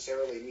doesn't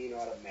necessarily mean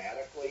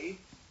automatically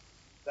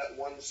that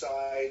one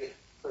side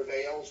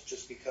prevails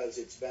just because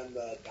it's been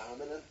the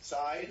dominant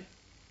side,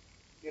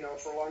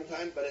 for a long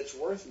time. But it's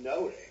worth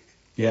noting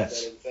that,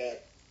 in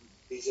fact,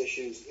 these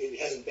issues, it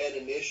hasn't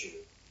been an issue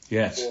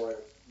for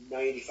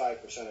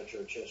 95% of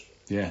church history.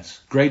 Yes.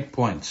 Great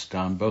points,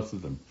 Tom, both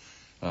of them.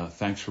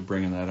 Thanks for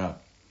bringing that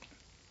up.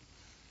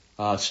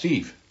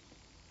 Steve?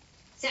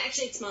 So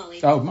actually, it's Molly.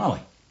 Oh, Molly.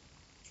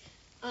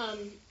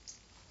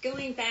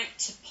 Going back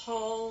to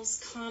Paul's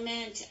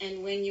comment,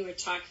 and when you were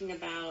talking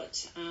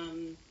about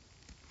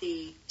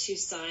the two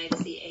sides,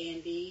 the A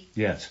and B.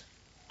 Yes.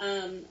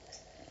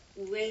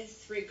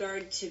 With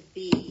regard to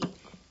B,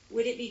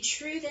 would it be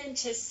true then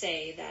to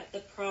say that the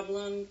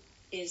problem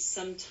is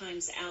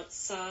sometimes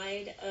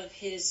outside of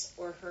his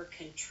or her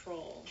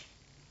control?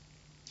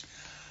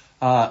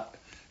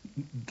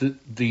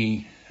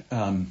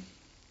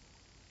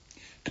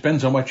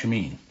 Depends on what you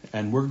mean,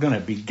 and we're going to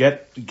be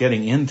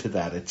getting into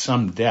that at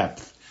some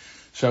depth.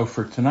 So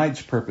for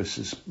tonight's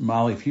purposes,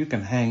 Molly, if you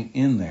can hang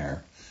in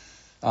there,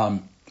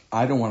 I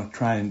don't want to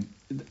try and.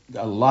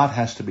 A lot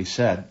has to be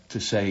said to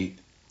say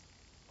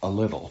a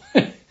little.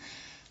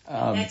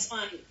 That's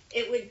fine.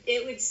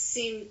 It would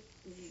seem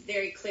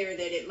very clear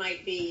that it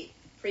might be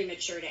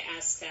premature to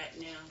ask that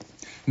now.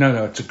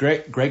 No, it's a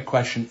great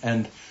question,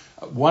 and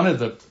one of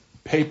the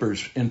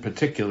papers in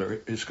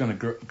particular is going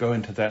to go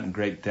into that in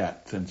great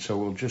depth, and so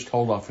we'll just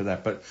hold off for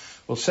that. But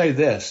we'll say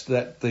this,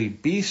 that the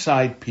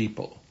B-side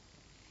people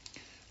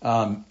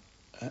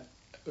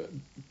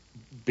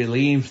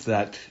believe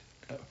that,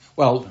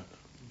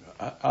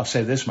 I'll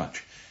say this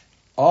much.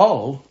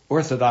 All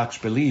Orthodox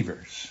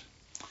believers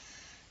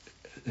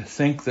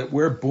think that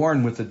we're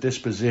born with a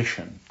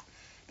disposition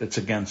that's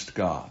against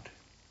God.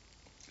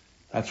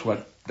 That's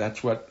what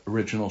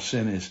original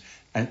sin is.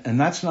 And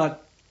that's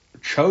not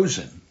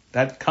chosen.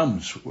 That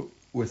comes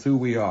with who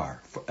we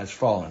are as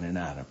fallen in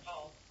Adam.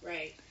 Oh,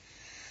 right.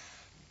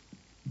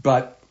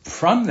 But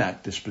from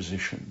that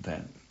disposition,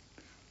 then,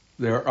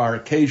 there are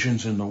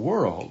occasions in the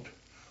world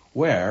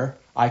where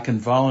I can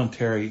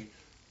voluntarily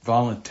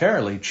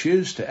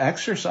choose to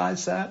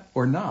exercise that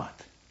or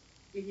not.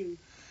 Mm-hmm.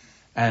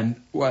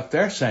 And what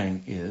they're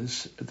saying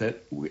is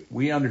that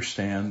we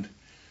understand,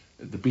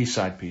 the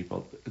B-side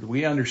people,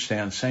 we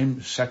understand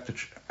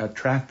same-sex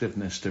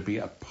attractiveness to be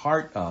a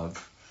part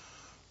of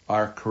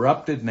our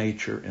corrupted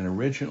nature in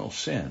original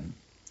sin,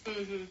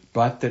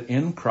 but that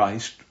in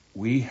Christ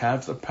we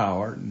have the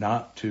power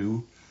not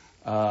to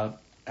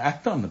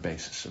act on the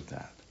basis of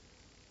that.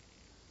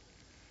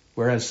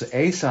 Whereas the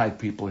A-side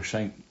people are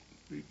saying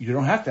you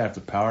don't have to have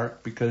the power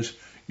because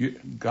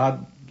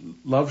God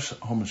loves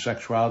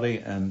homosexuality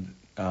and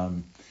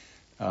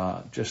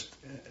just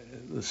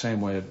the same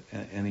way of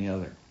any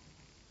other.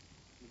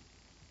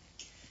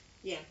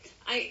 Yeah,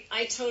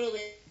 I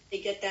totally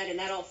get that, and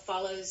that all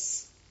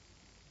follows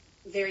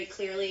very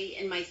clearly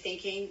in my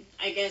thinking.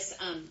 I guess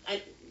I'm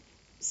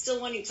still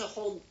wanting to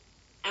hold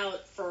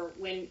out for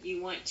when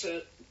you want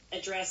to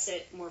address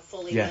it more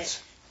fully.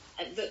 Yes.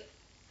 But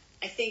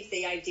I think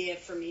the idea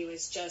for me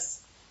was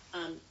just,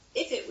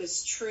 if it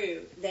was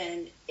true,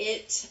 then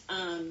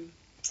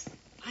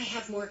I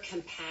have more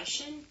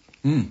compassion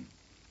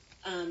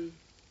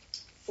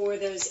for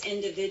those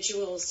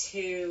individuals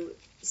who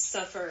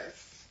suffer,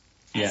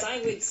 as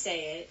I would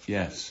say it,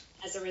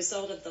 as a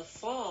result of the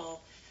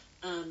fall.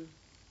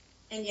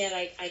 And yet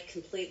I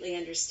completely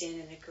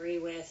understand and agree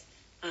with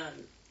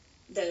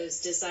those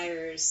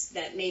desires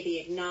that may be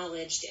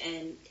acknowledged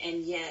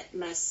and yet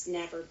must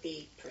never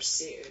be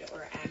pursued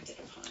or acted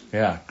upon.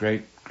 Yeah,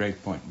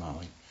 great point,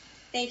 Molly.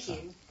 Thank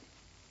you.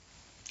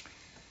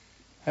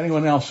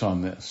 Anyone else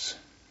on this?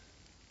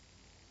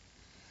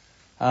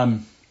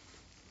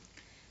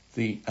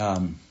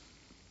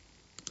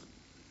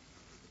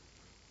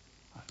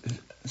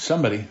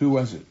 Somebody, who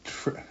was it?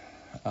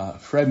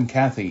 Fred and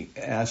Kathy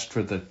asked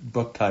for the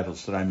book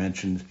titles that I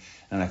mentioned,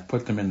 and I've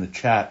put them in the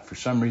chat. For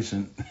some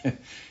reason,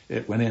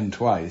 it went in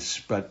twice,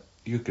 but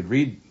you could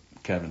read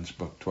Kevin's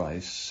book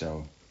twice,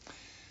 so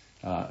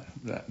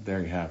there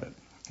you have it.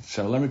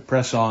 So let me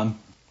press on.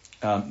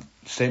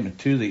 Statement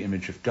 2, the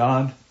image of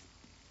God.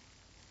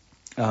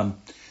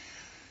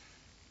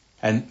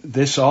 And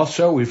this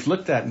also we've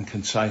looked at in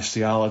concise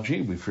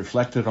theology. We've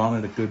reflected on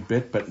it a good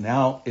bit, but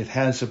now it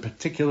has a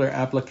particular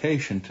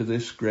application to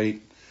this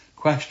great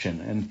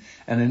question.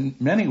 And in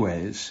many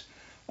ways,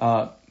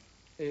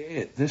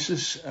 this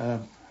is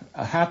a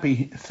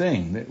happy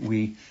thing that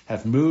we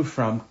have moved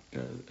from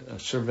a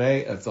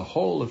survey of the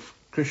whole of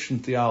Christian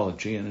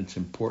theology and its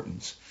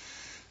importance,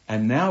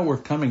 and now we're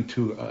coming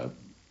to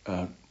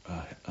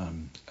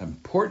an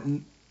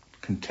important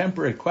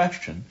contemporary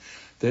question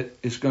that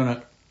is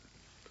going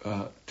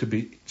to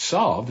be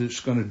solved. It's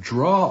going to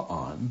draw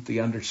on the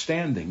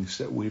understandings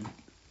that we've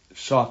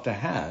sought to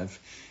have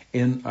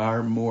in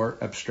our more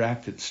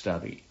abstracted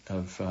study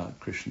of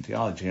Christian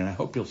theology, and I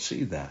hope you'll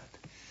see that.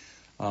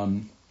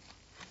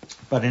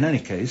 But in any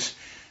case,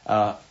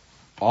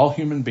 all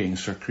human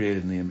beings are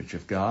created in the image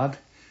of God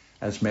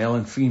as male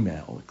and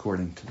female,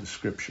 according to the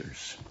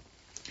Scriptures.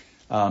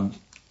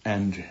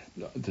 And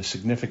the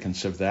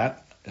significance of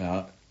that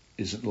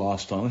isn't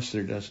lost on us.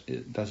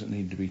 It doesn't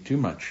need to be too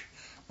much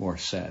more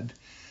said.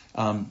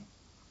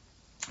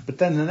 But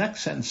then the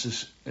next sentence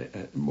is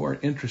more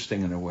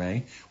interesting in a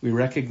way. We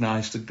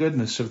recognize the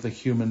goodness of the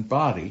human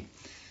body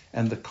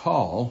and the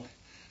call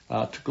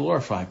to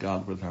glorify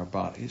God with our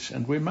bodies.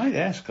 And we might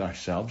ask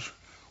ourselves,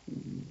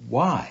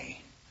 why?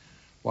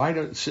 Why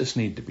does this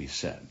need to be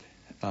said?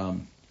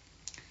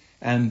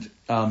 And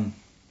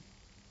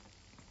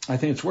I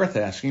think it's worth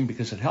asking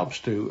because it helps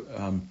to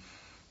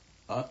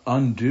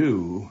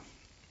undo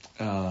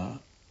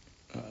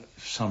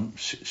some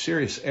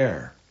serious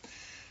error.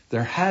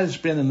 There has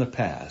been in the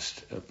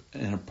past,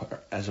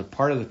 as a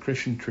part of the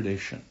Christian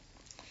tradition,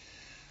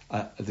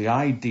 the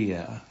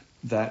idea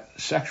that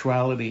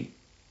sexuality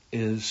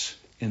is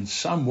in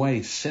some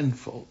way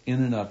sinful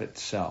in and of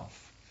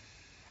itself,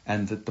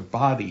 and that the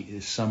body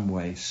is some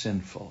way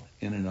sinful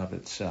in and of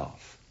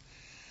itself.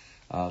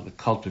 The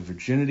cult of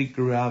virginity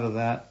grew out of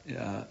that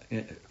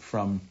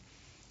from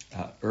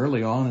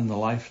early on in the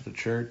life of the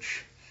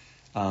church.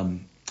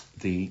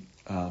 The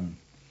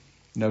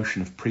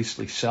notion of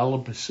priestly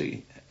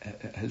celibacy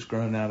has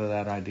grown out of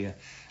that idea,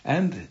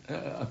 and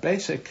a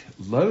basic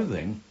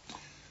loathing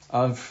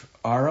of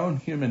our own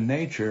human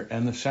nature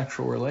and the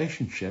sexual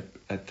relationship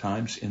at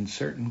times in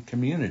certain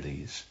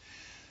communities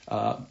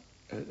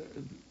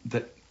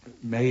that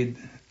made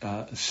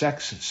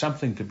sex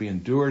something to be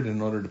endured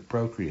in order to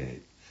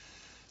procreate.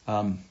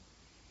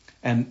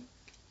 And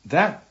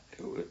that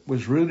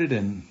was rooted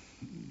in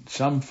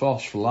some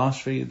false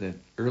philosophy that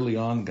early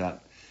on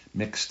got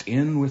mixed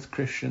in with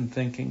Christian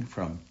thinking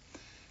from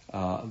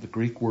the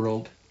Greek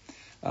world.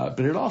 But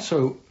it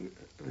also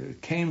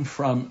came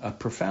from a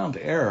profound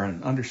error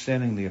in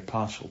understanding the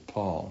Apostle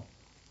Paul.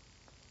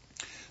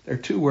 There are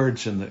two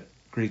words in the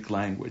Greek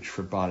language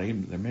for body.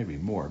 There may be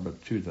more,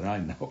 but two that I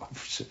know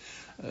of.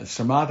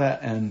 Somata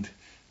and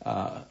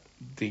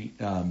the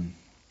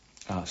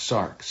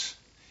sarx.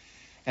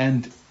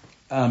 And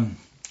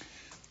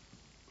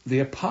the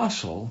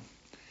Apostle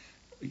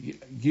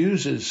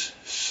uses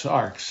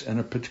sarx in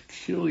a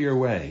peculiar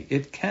way.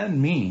 It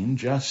can mean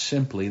just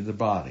simply the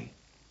body.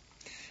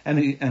 And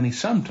he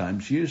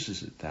sometimes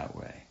uses it that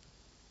way.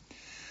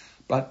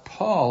 But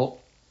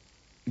Paul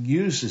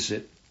uses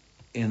it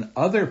in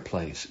other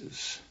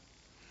places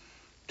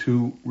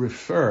to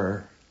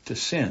refer to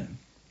sin.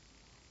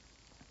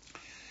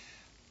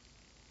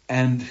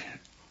 And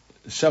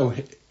so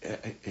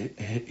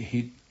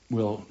he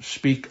will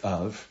speak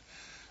of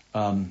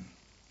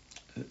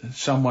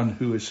someone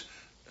who is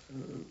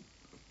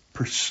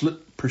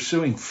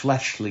pursuing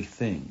fleshly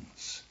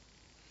things.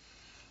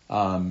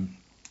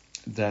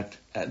 That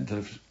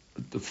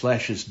the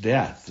flesh is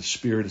death, the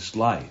spirit is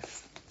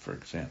life, for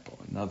example,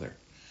 another.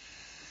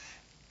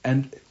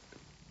 And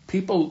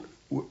people,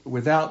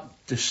 without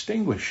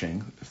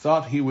distinguishing,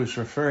 thought he was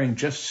referring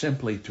just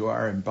simply to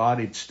our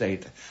embodied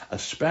state,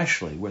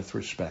 especially with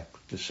respect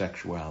to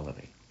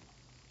sexuality.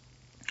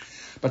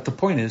 But the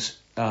point is,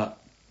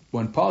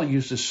 when Paul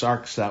uses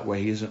sarx that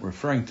way, he isn't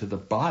referring to the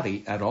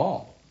body at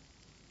all.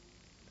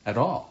 At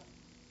all.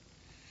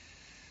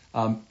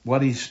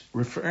 What he's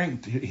referring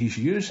to, he's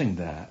using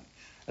that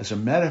as a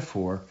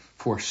metaphor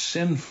for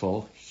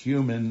sinful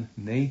human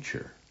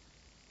nature.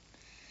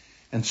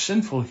 And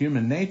sinful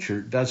human nature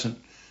doesn't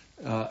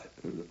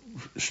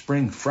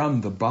spring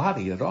from the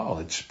body at all.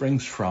 It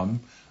springs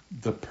from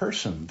the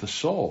person, the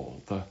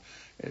soul. The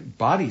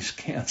bodies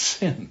can't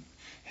sin.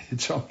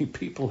 It's only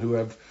people who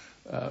have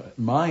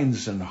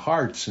minds and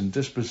hearts and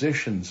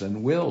dispositions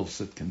and wills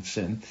that can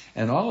sin.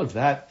 And all of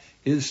that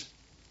is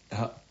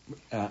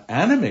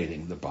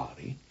animating the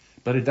body,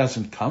 but it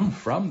doesn't come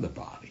from the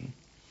body.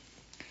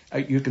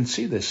 You can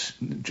see this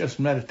just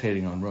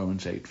meditating on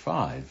Romans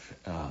 8:5,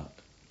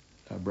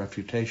 a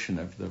refutation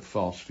of the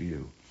false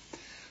view.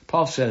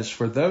 Paul says,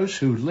 "For those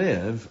who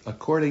live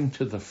according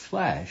to the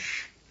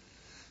flesh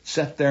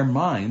set their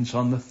minds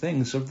on the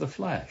things of the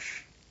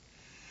flesh."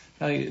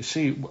 Now you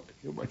see,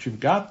 what you've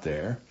got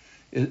there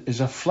is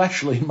a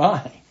fleshly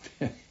mind.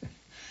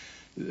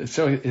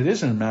 So it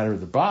isn't a matter of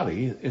the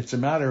body, it's a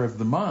matter of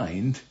the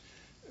mind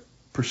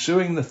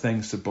pursuing the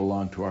things that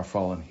belong to our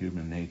fallen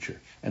human nature.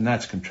 And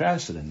that's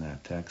contrasted in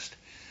that text.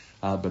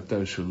 But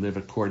those who live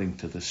according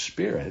to the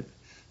Spirit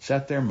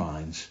set their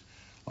minds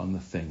on the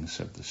things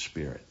of the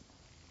Spirit.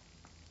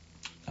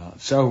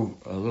 So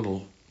a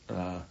little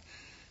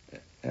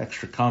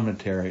extra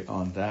commentary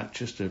on that,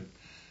 just to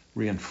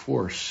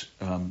reinforce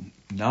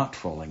not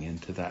falling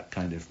into that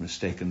kind of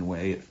mistaken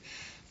way of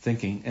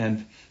thinking.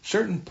 And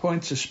certain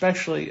points,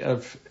 especially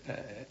of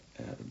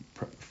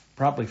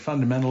probably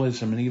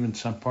fundamentalism and even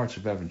some parts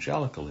of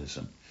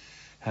evangelicalism,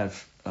 have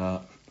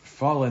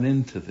fallen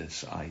into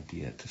this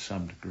idea to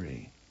some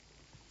degree.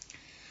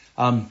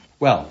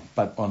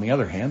 But on the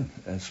other hand,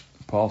 as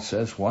Paul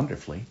says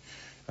wonderfully,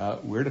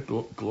 we're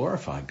to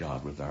glorify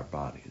God with our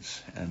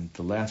bodies. And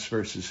the last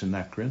verses in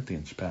that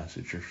Corinthians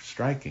passage are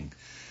striking.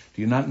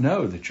 "Do you not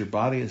know that your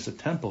body is a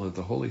temple of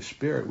the Holy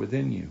Spirit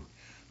within you,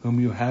 whom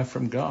you have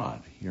from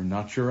God? You're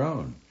not your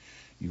own.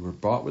 You were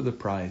bought with a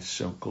price,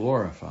 so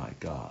glorify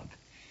God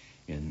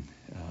in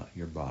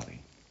your body."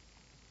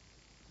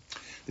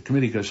 The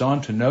committee goes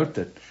on to note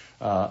that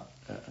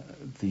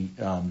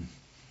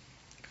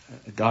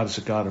God is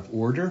a God of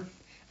order,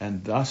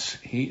 and thus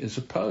he is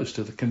opposed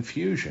to the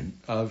confusion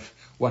of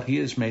what he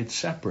has made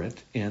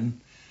separate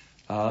in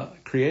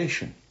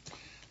creation.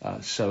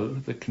 So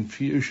the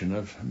confusion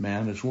of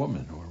man as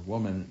woman or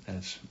woman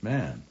as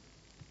man.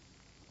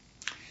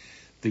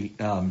 The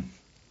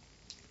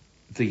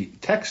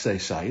text they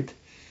cite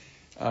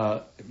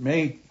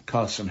may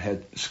cause some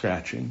head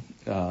scratching.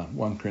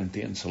 1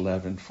 Corinthians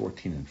 11,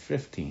 14, and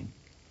 15.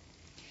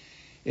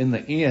 In the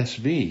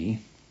ESV,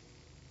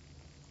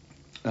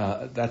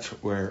 that's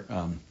where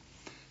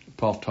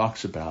Paul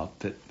talks about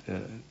that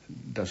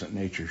doesn't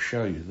nature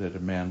show you that a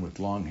man with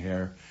long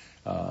hair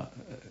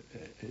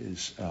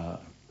is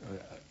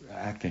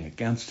acting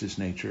against his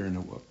nature, and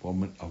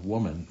a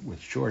woman with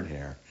short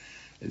hair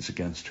is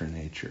against her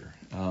nature.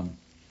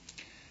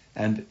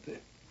 And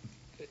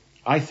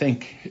I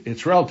think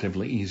it's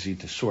relatively easy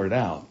to sort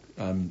out,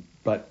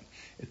 but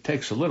it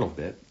takes a little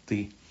bit.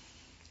 The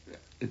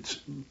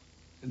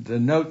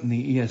note in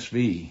the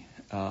ESV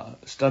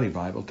study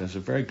Bible does a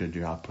very good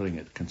job putting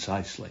it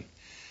concisely.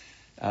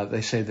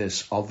 They say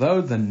this: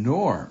 although the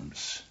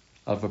norms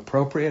of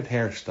appropriate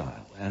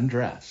hairstyle and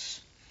dress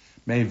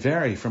may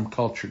vary from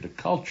culture to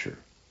culture,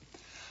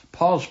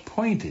 Paul's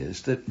point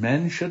is that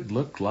men should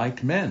look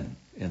like men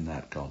in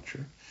that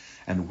culture,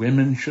 and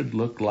women should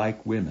look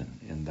like women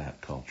in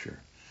that culture,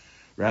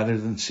 rather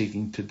than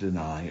seeking to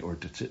deny or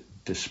to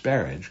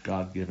disparage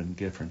God-given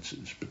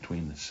differences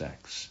between the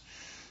sex.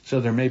 So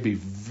there may be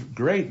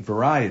great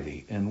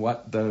variety in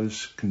what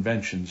those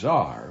conventions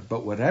are,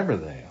 but whatever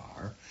they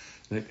are,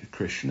 the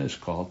Christian is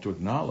called to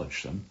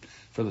acknowledge them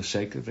for the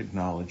sake of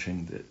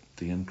acknowledging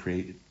the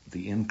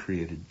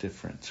increated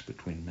difference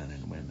between men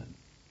and women.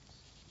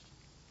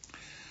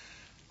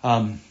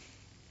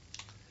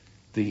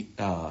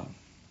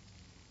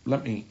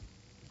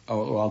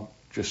 I'll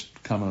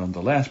just comment on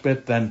the last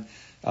bit. Then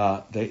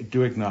they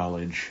do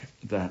acknowledge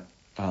that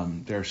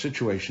there are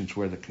situations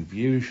where the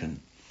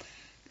confusion,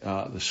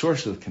 the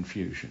source of the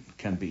confusion,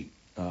 can be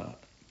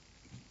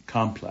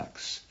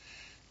complex,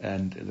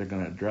 and they're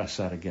going to address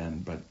that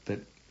again. But that,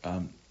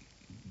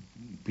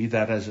 be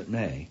that as it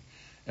may,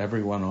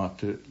 everyone ought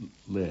to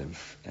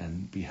live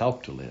and be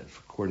helped to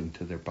live according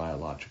to their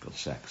biological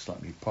sex.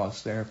 Let me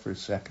pause there for a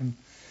second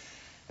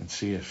and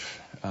see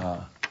if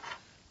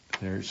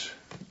there's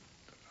a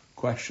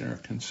question or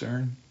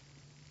concern.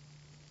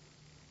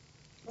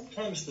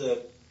 Sometimes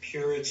the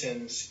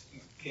Puritans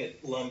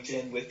get lumped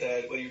in with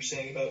that, what you're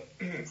saying about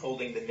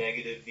holding the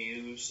negative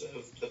views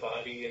of the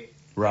body, and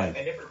right.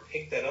 I never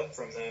picked that up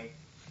from them.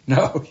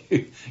 No,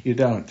 you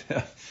don't.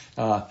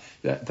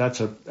 That's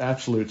an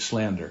absolute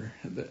slander.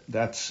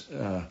 That's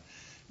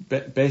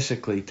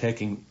basically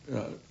taking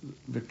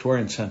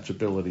Victorian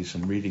sensibilities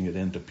and reading it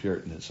into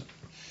Puritanism.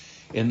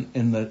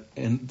 In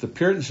the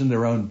Puritans in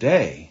their own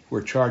day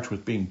were charged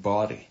with being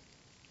bawdy.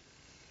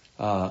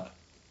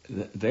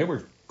 They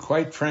were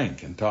quite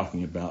frank in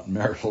talking about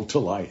marital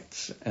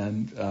delights,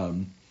 and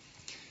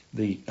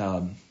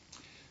in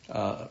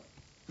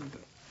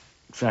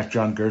fact,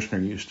 John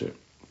Gerstner used to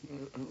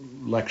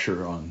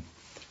lecture on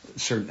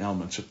certain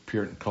elements of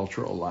Puritan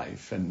cultural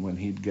life, and when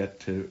he'd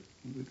get to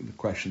the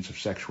questions of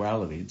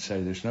sexuality, he'd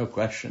say, "There's no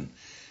question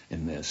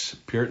in this.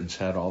 Puritans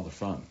had all the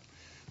fun."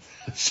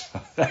 So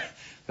that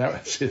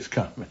was his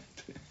comment.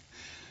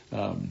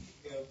 I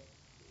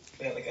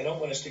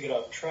don't want us to get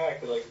off track,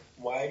 but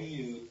why do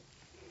you?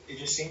 It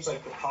just seems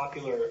like the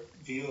popular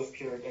view of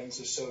Puritans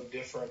is so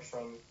different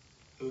from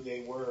who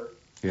they were.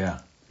 Yeah,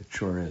 it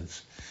sure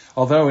is.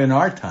 Although in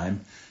our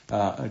time,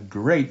 a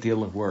great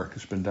deal of work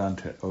has been done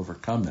to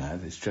overcome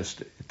that. It's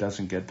just it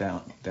doesn't get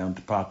down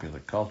to popular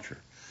culture.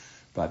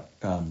 But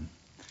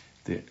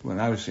when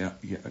I was a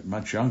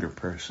much younger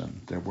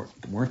person, there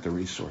weren't the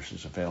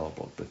resources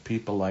available. But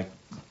people like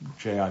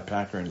J.I.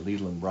 Packer and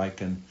Leland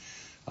Ryken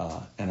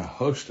and a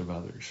host of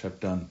others have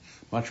done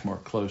much more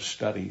close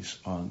studies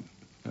on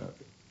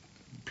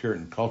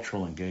Puritan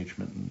cultural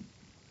engagement and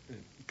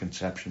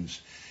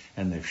conceptions,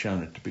 and they've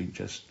shown it to be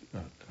just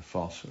a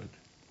falsehood.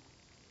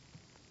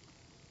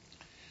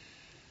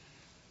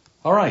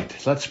 All right,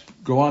 let's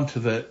go on to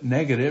the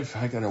negative.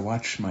 I got to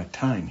watch my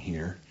time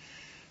here.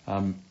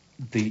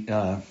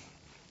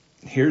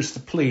 Here's the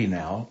plea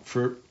now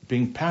for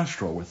being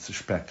pastoral with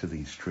respect to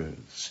these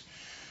truths.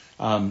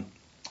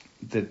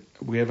 That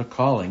we have a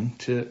calling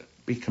to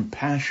be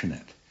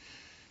compassionate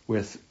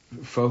with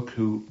folk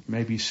who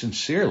may be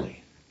sincerely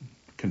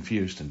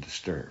confused and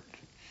disturbed.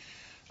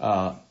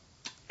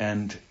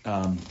 And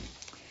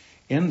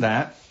in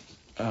that,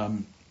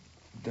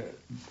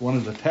 one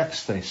of the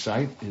texts they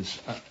cite is,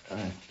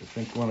 I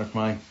think, one of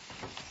my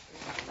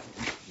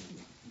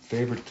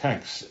favorite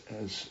texts,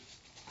 as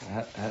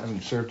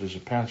having served as a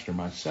pastor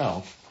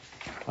myself,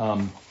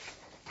 and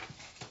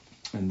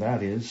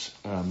that is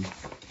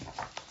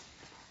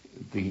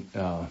if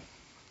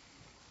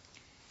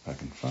I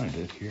can find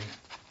it here.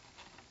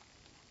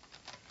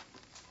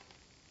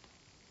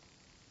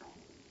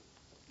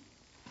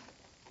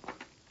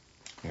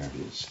 There it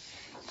is.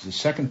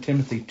 It's 2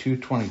 Timothy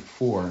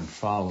 2:24 and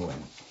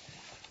following.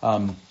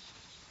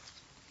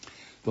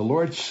 The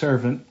Lord's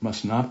servant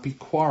must not be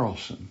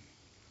quarrelsome,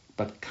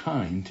 but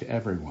kind to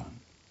everyone,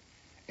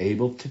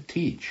 able to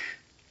teach,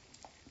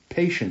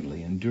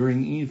 patiently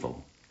enduring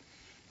evil,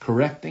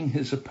 correcting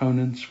his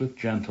opponents with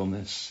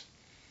gentleness.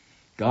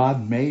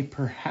 God may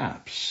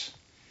perhaps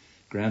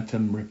grant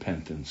him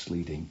repentance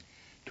leading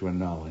to a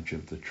knowledge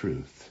of the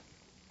truth.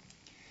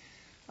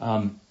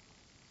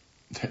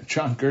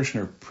 John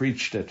Gerstner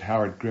preached at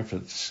Howard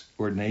Griffith's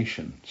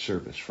ordination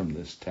service from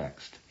this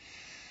text.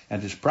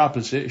 And his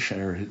proposition,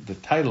 or the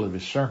title of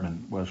his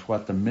sermon, was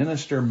What the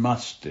Minister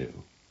Must Do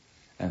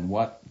and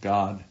What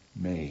God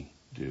May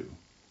Do.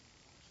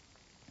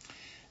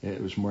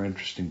 It was more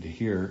interesting to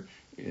hear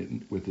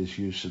with his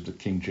use of the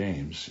King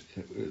James.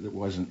 It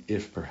wasn't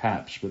if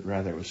perhaps, but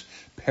rather it was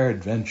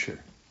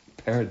peradventure.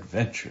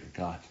 Peradventure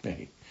God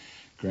may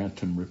grant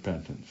him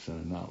repentance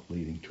and not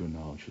leading to a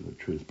knowledge of the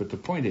truth. But the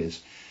point is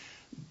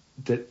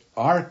that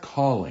our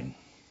calling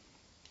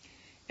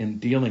in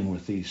dealing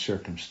with these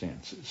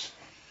circumstances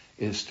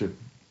is to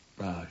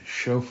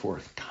show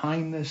forth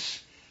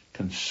kindness,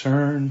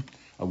 concern,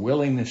 a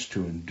willingness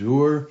to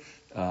endure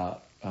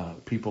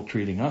people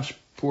treating us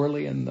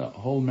poorly in the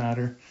whole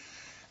matter.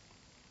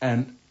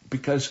 And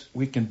because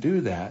we can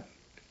do that,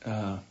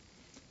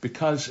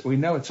 because we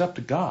know it's up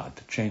to God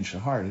to change the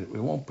heart, it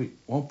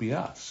won't be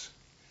us.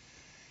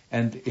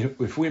 And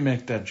if we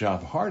make that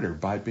job harder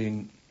by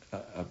being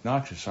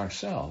obnoxious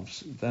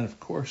ourselves, then of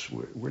course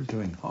we're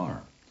doing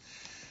harm.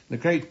 The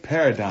great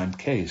paradigm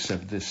case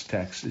of this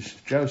text is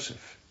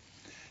Joseph.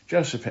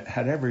 Joseph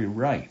had every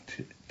right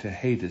to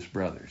hate his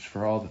brothers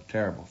for all the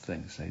terrible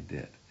things they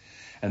did.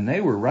 And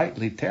they were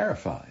rightly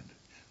terrified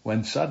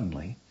when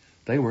suddenly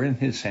they were in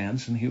his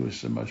hands and he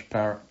was the most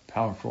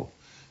powerful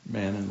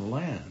man in the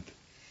land.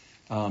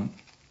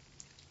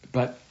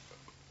 But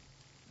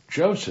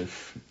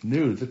Joseph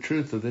knew the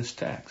truth of this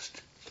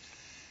text.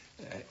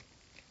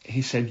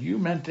 He said, you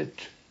meant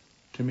it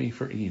to me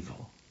for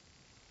evil,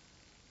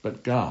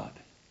 but God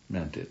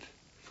meant it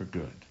for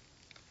good.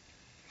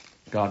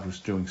 God was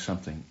doing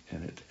something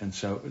in it. And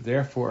so,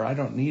 therefore, I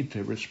don't need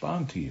to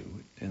respond to you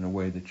in a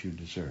way that you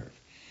deserve.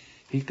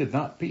 He could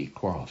not be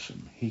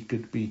quarrelsome. He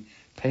could be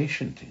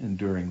patient,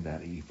 enduring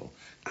that evil,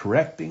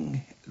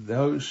 correcting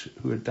those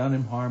who had done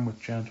him harm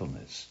with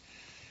gentleness,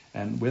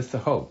 and with the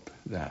hope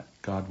that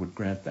God would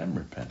grant them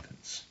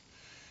repentance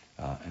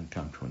and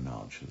come to a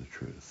knowledge of the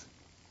truth.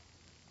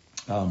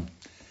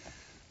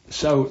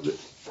 So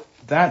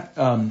that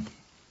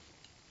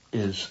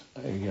is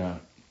a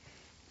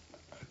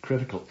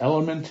critical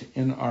element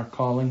in our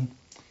calling.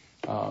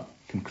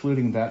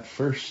 Concluding that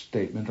first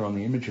statement on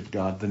the image of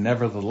God, the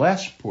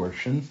nevertheless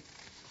portion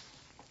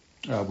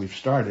we've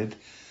started.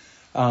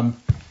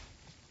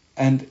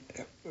 And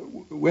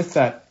with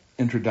that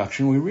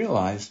introduction, we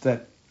realized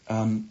that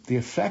the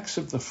effects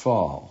of the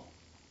fall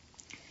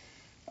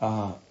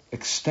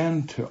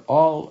extend to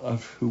all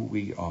of who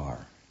we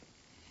are.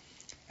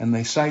 And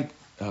they cite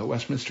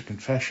Westminster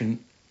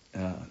Confession,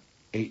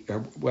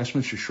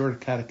 Westminster Shorter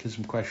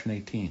Catechism, question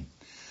 18.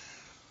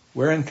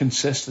 Wherein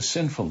consists the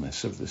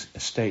sinfulness of the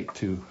estate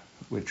to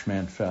which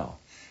man fell?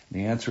 And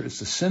the answer is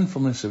the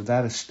sinfulness of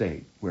that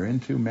estate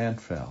whereinto man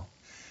fell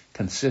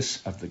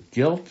consists of the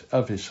guilt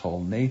of his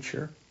whole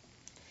nature,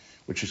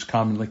 which is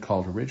commonly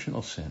called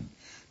original sin,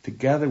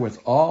 together with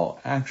all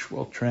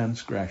actual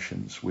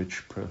transgressions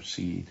which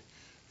proceed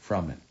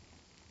from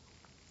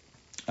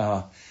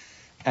it.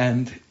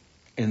 And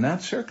in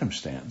that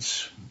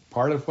circumstance,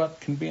 part of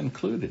what can be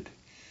included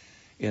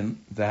in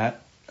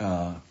that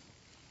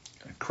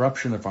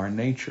corruption of our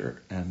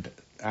nature and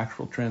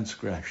actual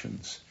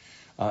transgressions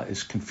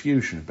is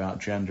confusion about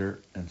gender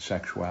and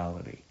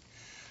sexuality.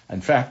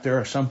 In fact, there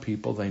are some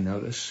people, they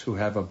notice, who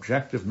have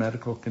objective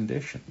medical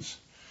conditions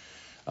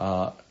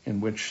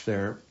in which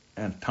their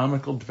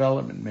anatomical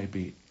development may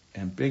be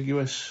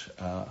ambiguous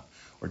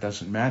or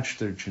doesn't match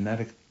their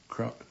genetic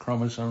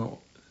chromosomal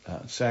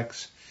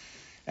sex,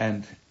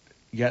 and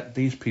yet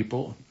these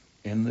people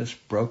in this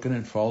broken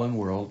and fallen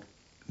world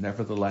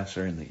nevertheless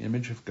are in the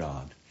image of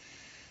God,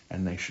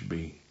 and they should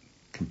be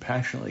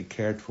compassionately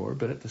cared for,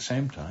 but at the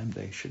same time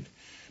they should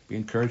be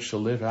encouraged to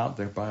live out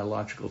their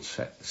biological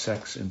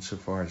sex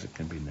insofar as it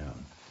can be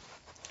known.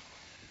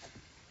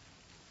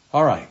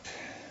 All right.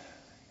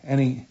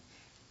 Any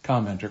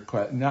comment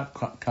or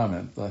not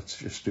comment, let's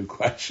just do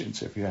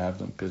questions if you have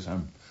them, because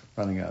I'm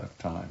running out of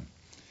time.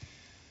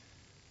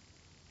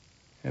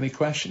 Any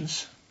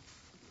questions?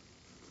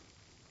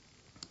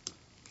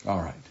 All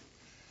right.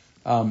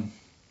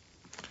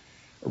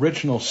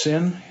 Original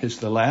sin is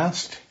the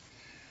last.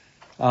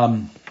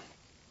 And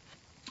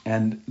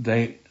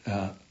they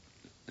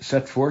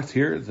set forth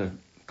here the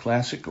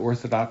classic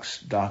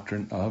Orthodox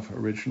doctrine of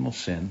original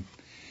sin.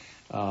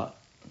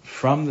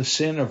 From the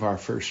sin of our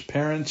first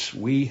parents,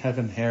 we have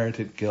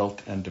inherited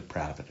guilt and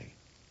depravity,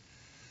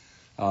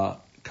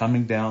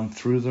 coming down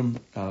through them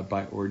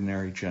by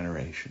ordinary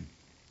generation.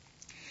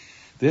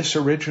 This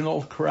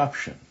original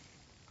corruption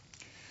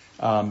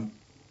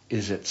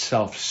is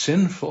itself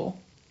sinful,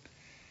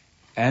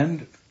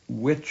 and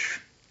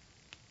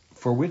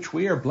for which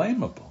we are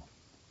blamable.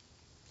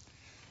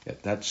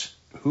 That's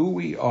who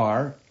we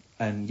are,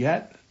 and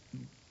yet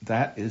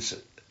that is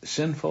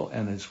sinful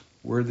and is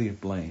worthy of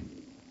blame.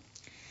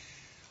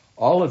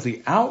 All of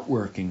the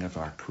outworking of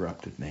our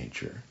corrupted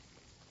nature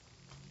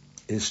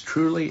is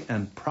truly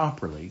and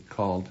properly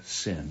called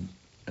sin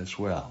as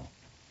well.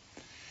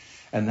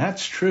 And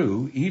that's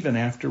true even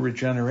after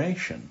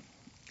regeneration.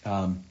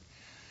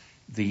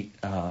 They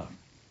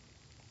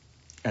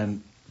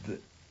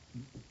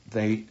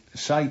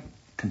cite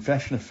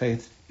Confession of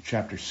Faith,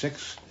 chapter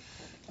 6,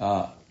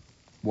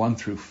 1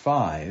 through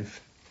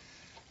 5.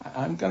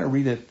 I'm going to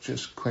read it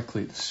just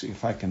quickly to see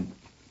if I can,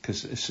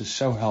 because this is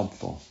so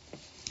helpful.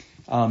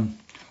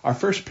 Our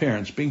first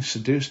parents, being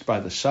seduced by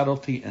the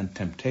subtlety and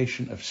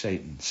temptation of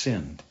Satan,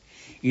 sinned,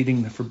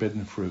 eating the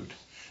forbidden fruit.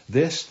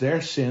 This,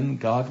 their sin,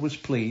 God was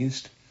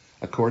pleased,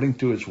 according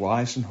to his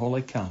wise and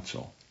holy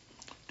counsel,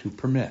 to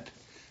permit,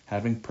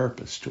 having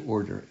purpose to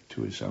order it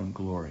to his own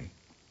glory.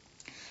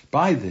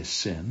 By this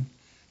sin,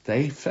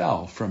 they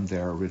fell from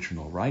their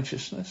original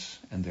righteousness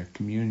and their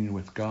communion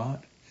with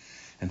God,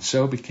 and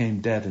so became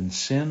dead in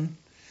sin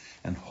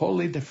and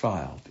wholly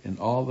defiled in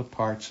all the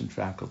parts and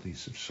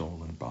faculties of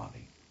soul and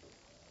body.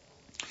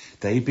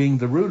 They being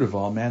the root of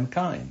all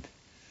mankind,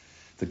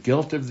 the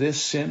guilt of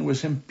this sin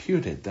was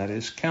imputed, that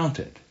is,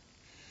 counted,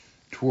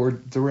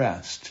 toward the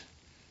rest,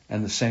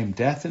 and the same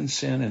death in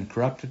sin and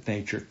corrupted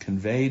nature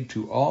conveyed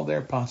to all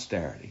their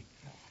posterity,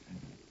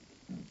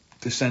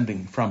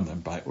 descending from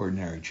them by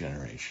ordinary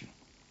generation.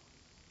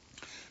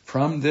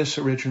 From this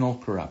original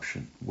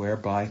corruption,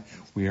 whereby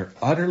we are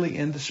utterly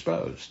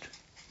indisposed,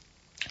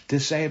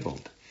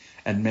 disabled,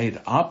 and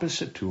made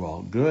opposite to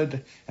all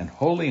good, and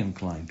wholly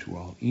inclined to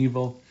all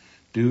evil,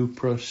 do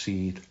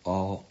proceed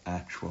all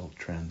actual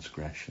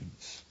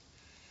transgressions.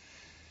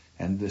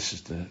 And this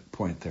is the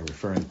point they're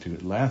referring to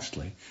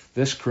lastly.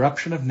 This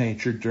corruption of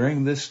nature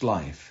during this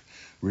life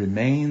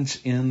remains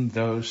in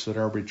those that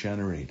are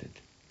regenerated.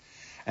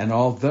 And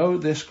although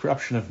this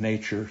corruption of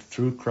nature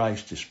through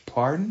Christ is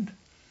pardoned,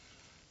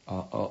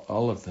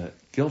 all of the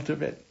guilt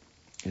of it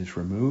is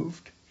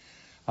removed,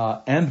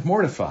 and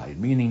mortified,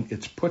 meaning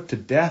it's put to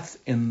death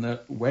in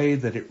the way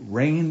that it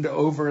reigned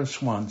over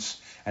us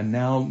once and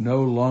now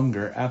no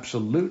longer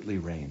absolutely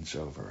reigns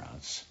over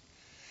us.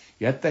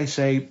 Yet they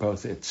say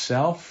both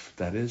itself,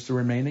 that is the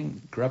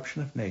remaining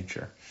corruption of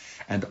nature,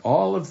 and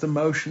all of the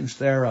motions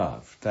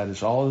thereof, that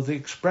is all of the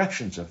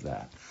expressions of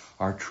that,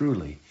 are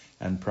truly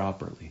and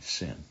properly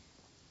sin.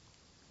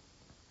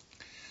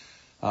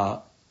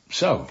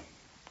 So,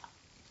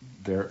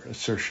 their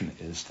assertion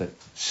is that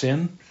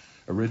sin,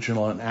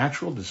 original and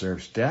actual,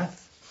 deserves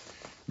death,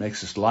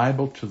 makes us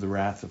liable to the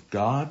wrath of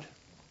God,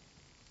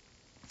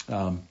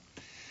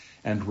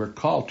 and we're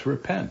called to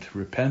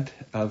repent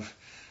of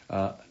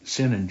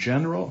sin in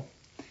general,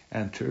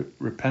 and to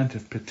repent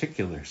of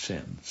particular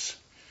sins,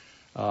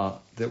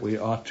 that we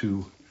ought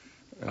to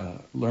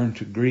learn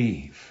to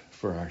grieve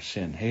for our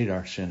sin, hate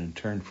our sin, and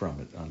turn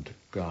from it unto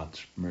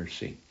God's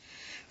mercy.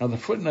 Now, the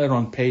footnote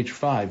on page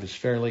 5 is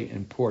fairly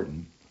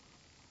important,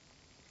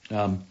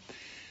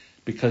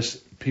 because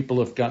people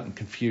have gotten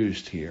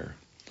confused here.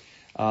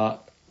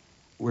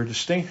 We're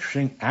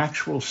distinguishing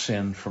actual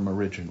sin from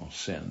original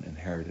sin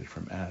inherited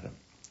from Adam.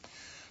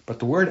 But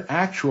the word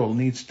actual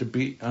needs to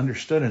be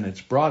understood in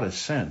its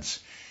broadest sense.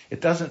 It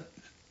doesn't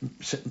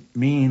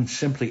mean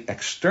simply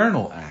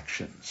external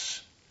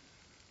actions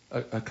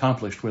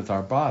accomplished with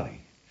our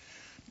body,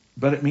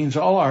 but it means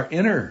all our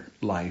inner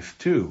life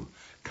too.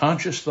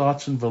 Conscious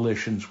thoughts and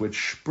volitions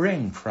which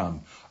spring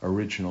from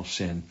original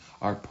sin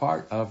are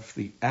part of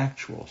the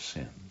actual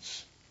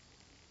sins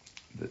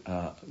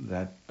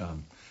that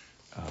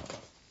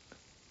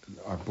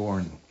are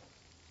born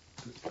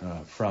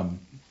from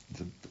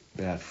the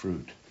bad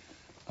fruit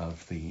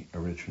of the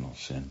original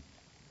sin.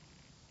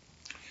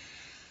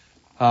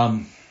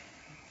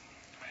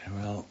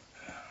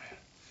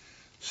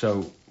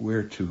 So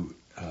we're to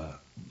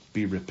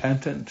be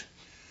repentant.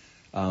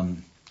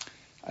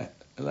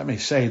 Let me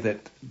say that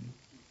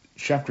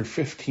chapter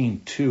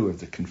 15:2 of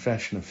the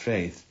Confession of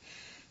Faith,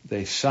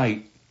 they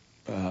cite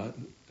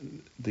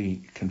the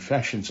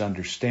Confession's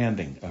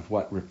understanding of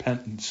what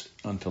repentance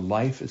unto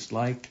life is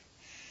like.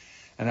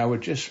 And I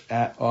would just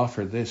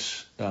offer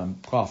this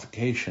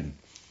qualification.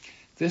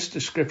 This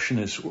description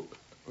is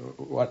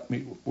what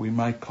we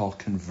might call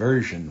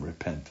conversion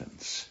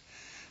repentance.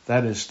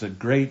 That is the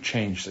great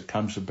change that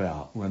comes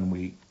about when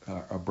we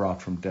are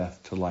brought from death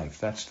to life.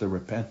 That's the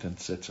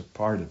repentance that's a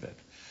part of it.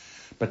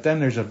 But then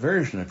there's a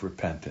version of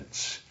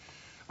repentance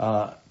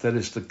that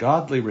is the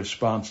godly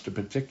response to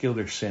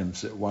particular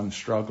sins that one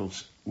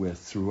struggles with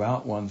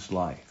throughout one's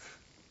life.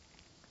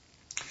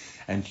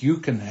 And you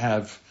can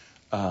have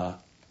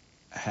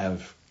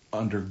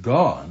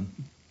undergone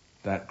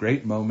that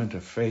great moment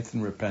of faith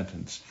and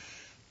repentance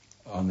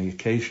on the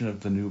occasion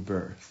of the new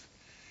birth.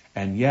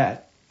 And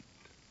yet,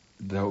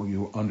 though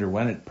you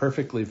underwent it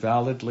perfectly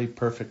validly,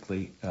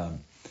 perfectly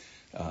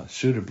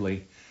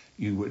suitably,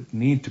 you would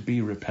need to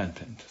be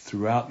repentant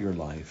throughout your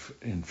life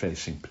in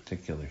facing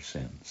particular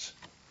sins.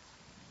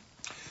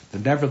 The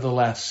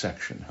nevertheless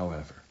section,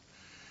 however,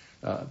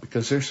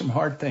 because there's some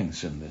hard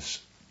things in this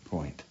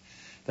point,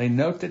 they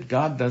note that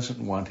God doesn't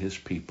want his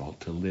people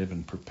to live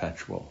in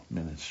perpetual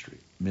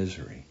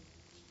misery.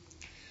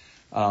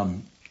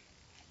 And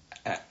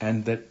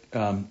that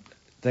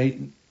they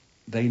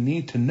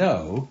need to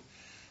know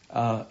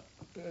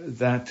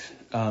that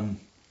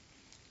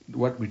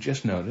what we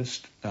just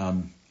noticed,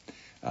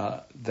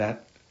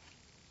 that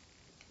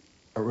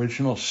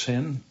original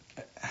sin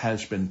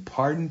has been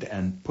pardoned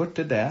and put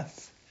to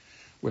death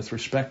with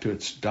respect to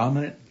its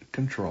dominant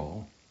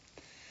control.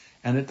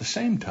 And at the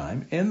same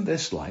time, in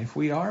this life,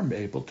 we are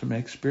able to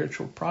make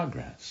spiritual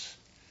progress.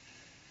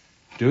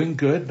 Doing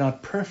good,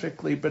 not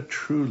perfectly, but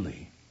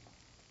truly.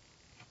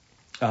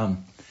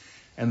 And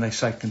they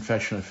cite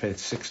Confession of Faith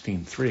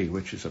 16:3,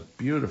 which is a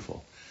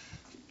beautiful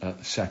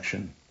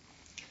section.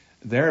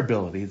 Their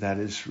ability, that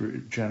is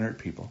regenerate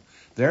people,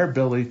 their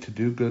ability to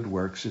do good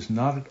works is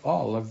not at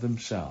all of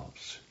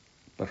themselves,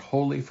 but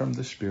wholly from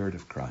the Spirit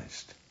of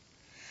Christ.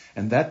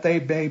 And that they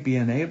may be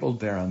enabled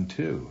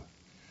thereunto,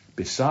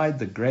 beside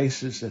the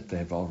graces that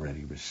they've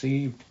already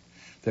received,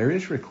 there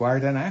is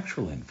required an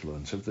actual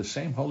influence of the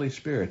same Holy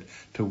Spirit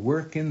to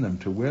work in them,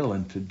 to will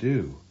and to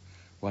do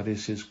what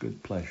is his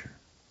good pleasure.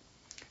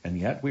 And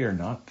yet we are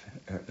not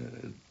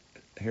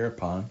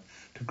hereupon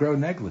to grow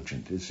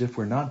negligent, as if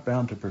we're not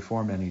bound to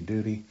perform any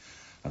duty,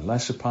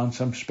 unless upon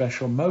some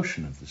special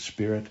motion of the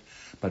Spirit,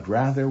 but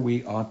rather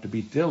we ought to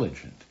be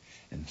diligent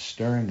in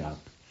stirring up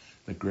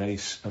the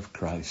grace of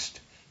Christ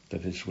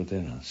that is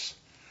within us.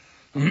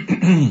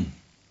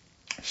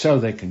 So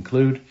they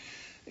conclude,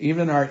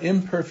 even our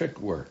imperfect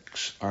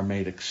works are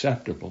made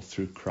acceptable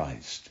through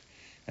Christ,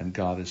 and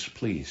God is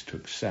pleased to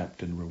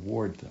accept and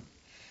reward them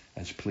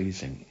as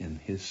pleasing in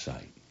his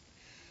sight.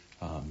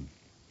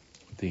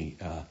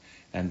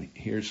 And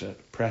here's a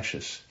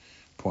precious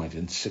point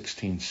in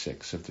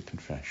 16:6 of the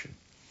Confession.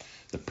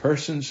 The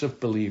persons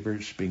of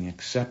believers being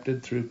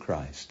accepted through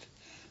Christ,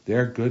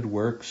 their good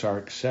works are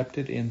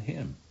accepted in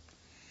him,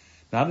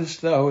 not as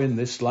though in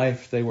this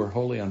life they were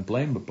wholly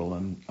unblameable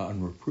and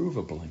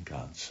unreprovable in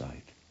God's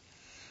sight,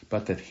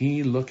 but that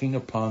he, looking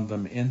upon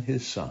them in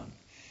his Son,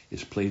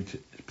 is pleased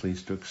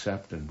to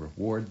accept and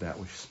reward that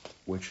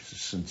which is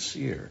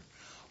sincere,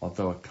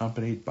 although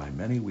accompanied by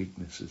many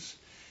weaknesses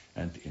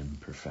and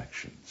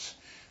imperfections.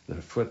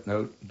 The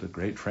footnote, the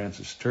great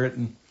Francis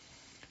Turton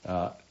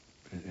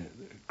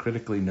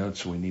critically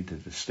notes we need to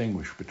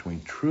distinguish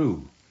between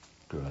true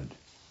good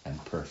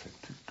and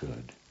perfect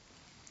good,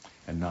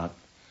 and not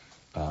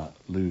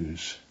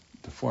lose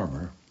the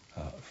former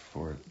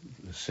for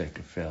the sake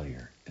of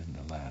failure in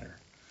the latter.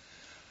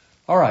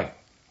 All right,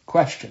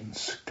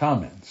 questions,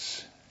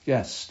 comments?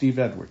 Yes, Steve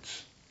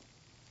Edwards.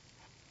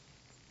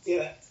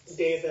 Yeah,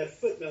 Dave, that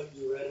footnote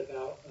you read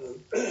about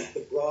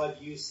the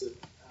broad use of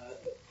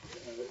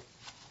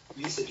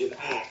usage of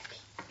act.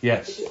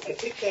 Yes. I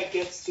think that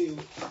gets to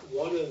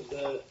one of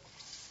the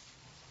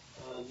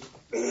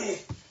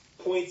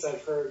points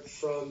I've heard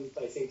from,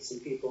 I think, some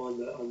people on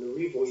the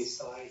revoice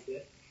side,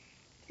 that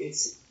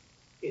it's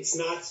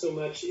not so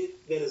much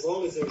that as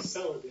long as they're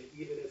celibate,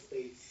 even if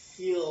they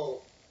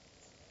feel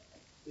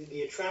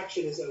the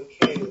attraction is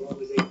okay, as long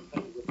as they can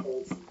kind of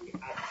withhold from the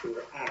actual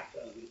act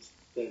of it,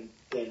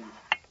 then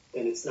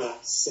it's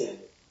not sin.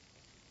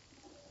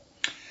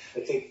 I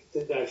think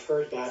that I've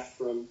heard that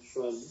from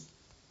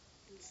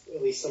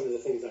at least some of the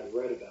things I've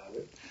read about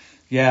it.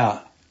 Yeah.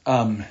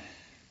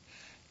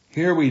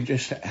 Here we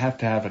just have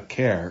to have a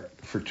care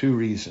for two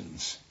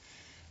reasons.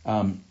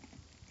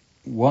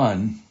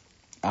 One,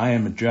 I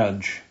am a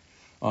judge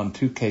on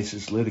 2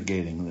 cases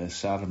litigating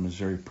this out of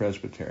Missouri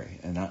Presbytery,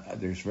 and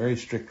there's very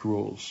strict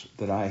rules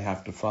that I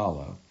have to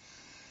follow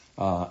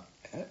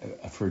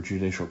for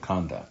judicial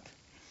conduct.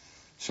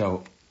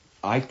 So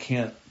I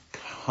can't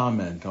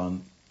comment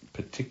on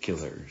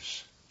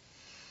particulars,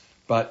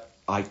 but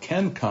I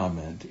can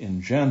comment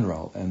in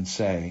general and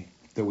say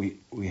that we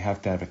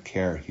have to have a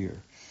care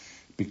here,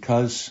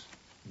 because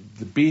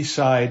the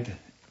B-side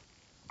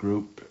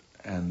group,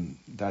 and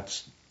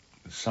that's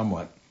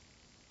somewhat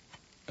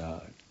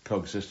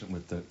coexistent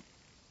with the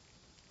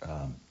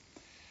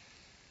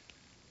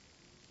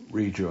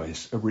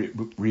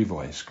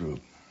revoice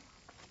group,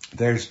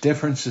 there's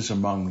differences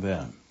among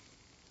them.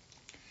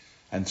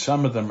 And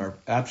some of them are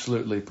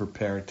absolutely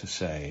prepared to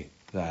say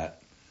that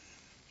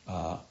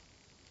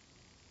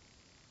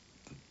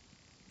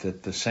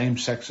that the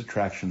same-sex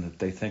attraction that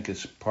they think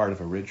is part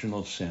of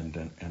original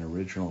sin and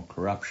original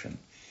corruption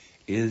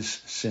is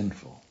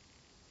sinful.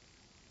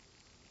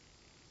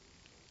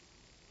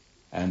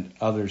 And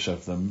others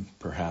of them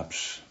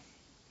perhaps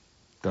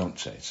don't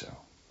say so.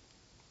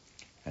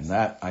 And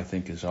that, I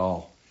think, is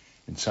all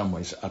in some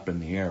ways up in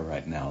the air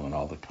right now in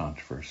all the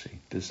controversy.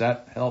 Does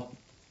that help?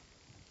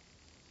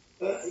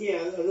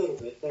 Yeah, a little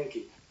bit. Thank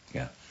you.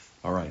 Yeah.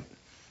 All right.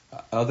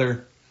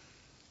 Other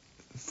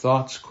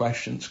thoughts,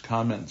 questions,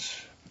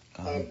 comments?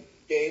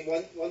 Dave,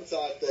 one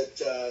thought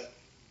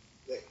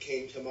that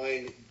came to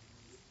mind.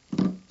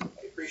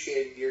 I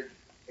appreciated your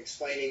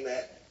explaining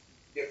that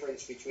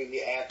difference between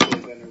the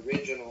active and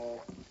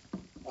original.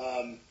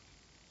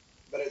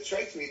 But it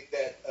strikes me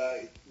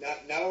that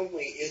not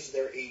only is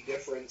there a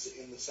difference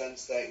in the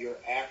sense that your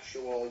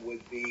actual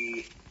would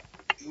be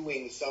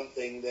doing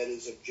something that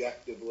is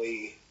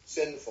objectively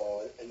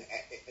sinful, an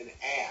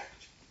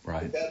act,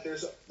 right? That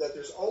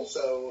there's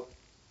also,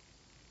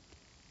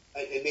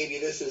 and maybe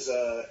this is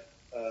a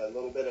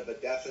little bit of a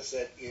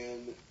deficit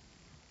in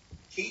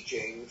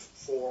teaching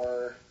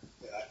for,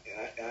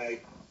 I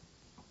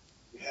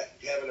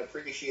haven't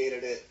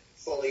appreciated it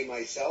fully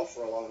myself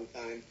for a long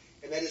time,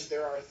 and that is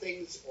there are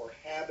things or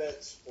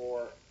habits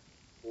or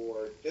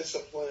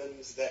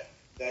disciplines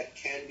that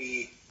can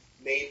be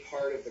made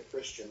part of the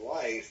Christian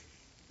life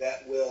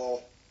that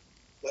will,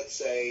 let's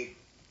say,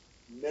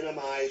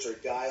 minimize or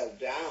dial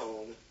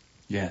down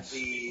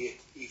the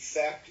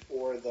effect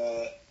or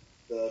the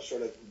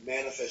sort of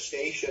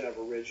manifestation of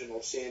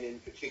original sin in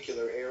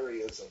particular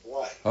areas of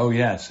life. Oh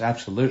yes,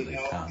 absolutely,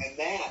 Tom. And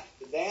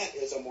that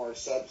is a more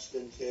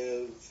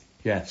substantive,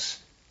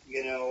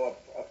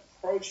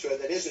 approach to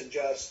it that isn't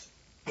just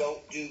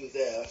don't do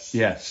this,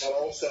 but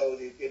also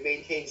it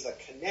maintains the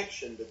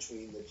connection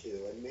between the two.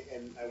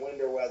 And I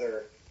wonder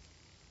whether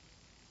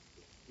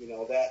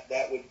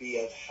that would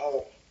be of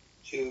help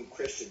to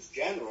Christians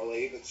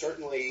generally, but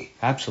certainly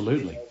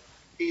absolutely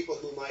people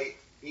who might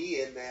be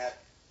in that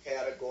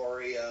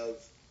category of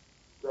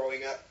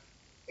growing up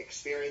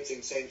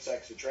experiencing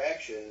same-sex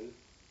attraction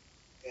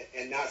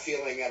and not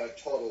feeling at a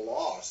total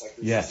loss, like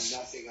there's just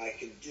nothing I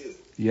can do.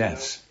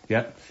 Yes,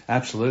 yep,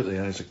 absolutely.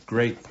 That is a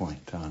great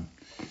point, Tom.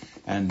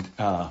 And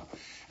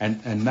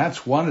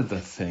that's one of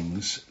the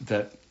things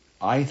that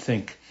I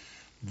think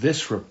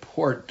this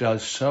report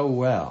does so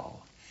well,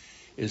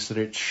 is that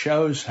it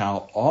shows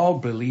how all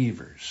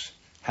believers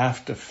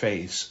have to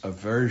face a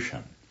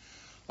version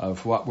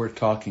of what we're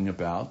talking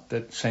about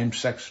that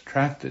same-sex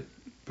attracted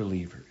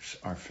believers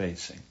are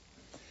facing.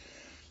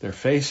 They're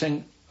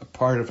facing a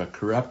part of a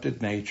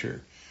corrupted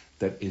nature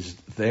that is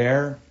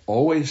there,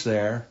 always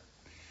there,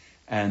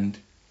 and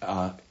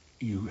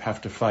you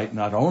have to fight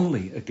not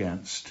only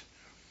against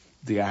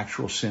the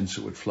actual sins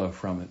that would flow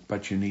from it,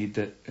 but you need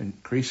to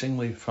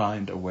increasingly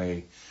find a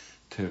way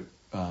to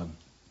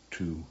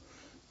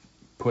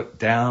put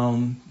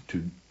down,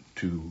 to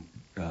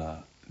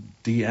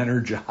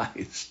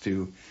de-energize,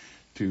 to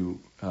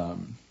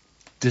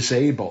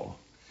disable.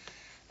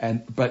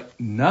 But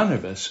none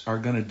of us are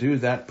going to do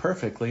that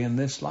perfectly in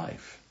this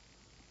life.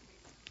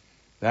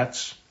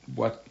 That's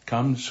what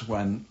comes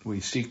when we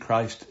see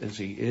Christ as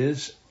he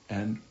is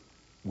and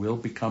will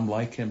become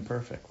like him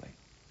perfectly.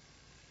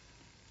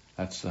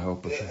 That's the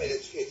hope of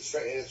faith. It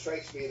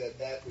strikes me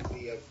that would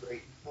be of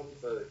great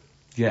comfort.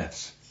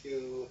 Yes.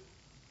 To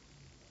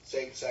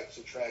same-sex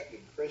attracted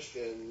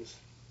Christians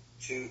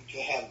to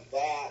have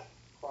that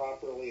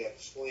properly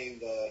explain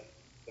the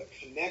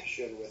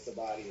connection with the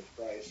body of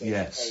Christ,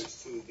 as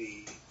opposed to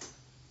the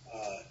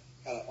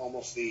kind of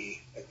almost the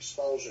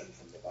expulsion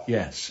from the body.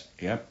 Yes.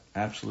 Yep.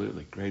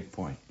 Absolutely. Great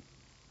point.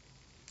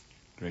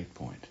 Great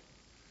point.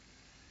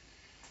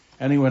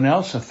 Anyone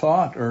else? A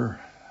thought or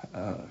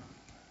a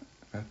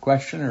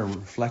question or a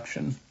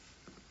reflection?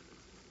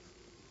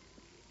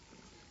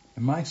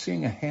 Am I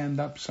seeing a hand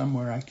up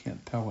somewhere? I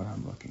can't tell what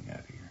I'm looking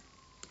at here.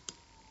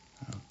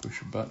 I'll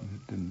push a button.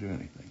 It didn't do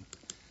anything.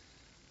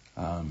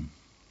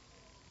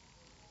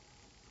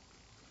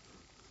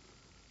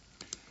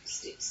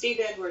 Steve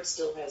Edwards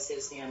still has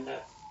his hand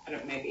up. I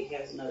don't. Maybe he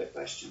has another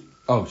question.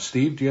 Oh,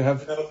 Steve, do you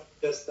have? No,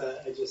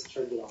 I just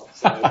turned it off.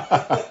 Sorry.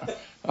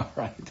 All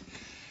right.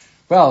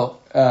 Well,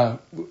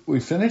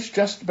 we finished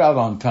just about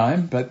on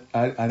time, but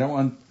I don't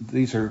want.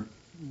 These are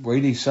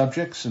weighty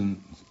subjects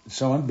and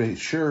so on. Be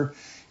sure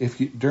if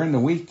you, during the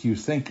week you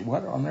think,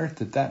 what on earth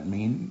did that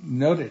mean?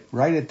 Note it,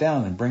 write it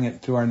down, and bring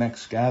it to our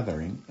next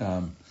gathering.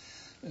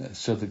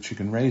 So that you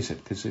can raise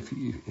it, because if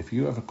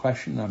you have a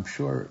question, I'm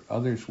sure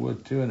others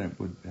would too, and it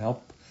would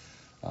help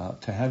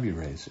to have you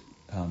raise it.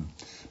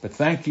 But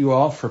thank you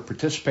all for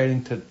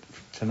participating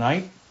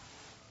tonight,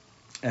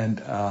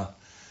 and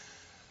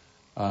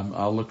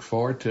I'll look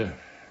forward to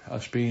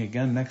us being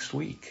again next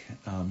week.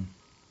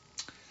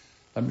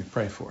 Let me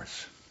pray for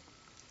us.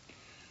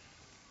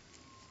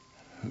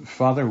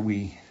 Father,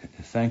 we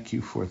thank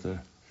you for the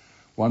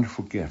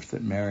wonderful gift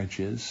that marriage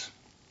is,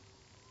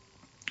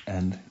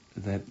 and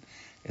that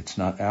it's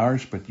not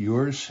ours but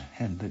yours,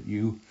 and that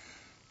you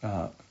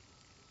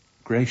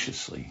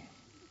graciously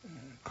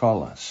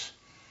call us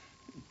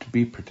to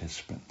be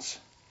participants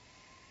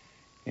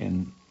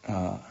in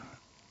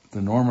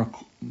the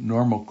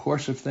normal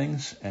course of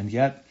things, and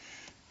yet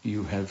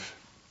you have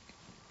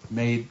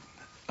made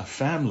a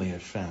family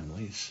of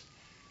families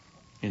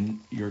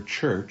in your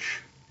church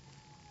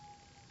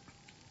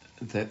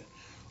that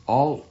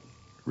all,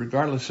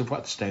 regardless of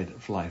what state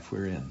of life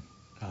we're in,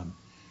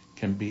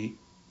 can be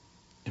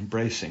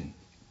embracing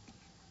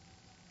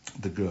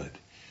the good.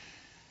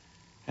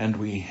 And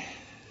we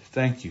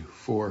thank you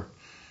for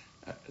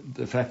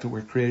the fact that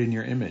we're created in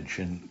your image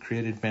and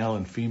created male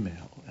and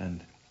female,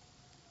 and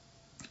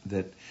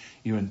that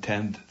you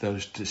intend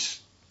those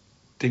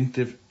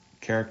distinctive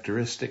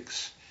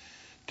characteristics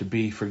to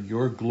be for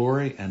your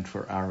glory and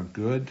for our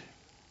good,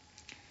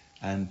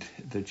 and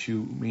that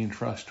you mean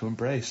for us to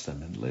embrace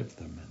them and live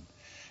them,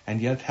 and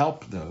yet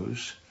help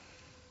those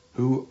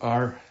who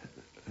are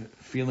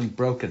feeling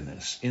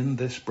brokenness in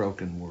this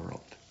broken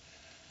world.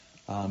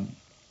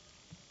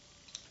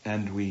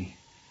 And we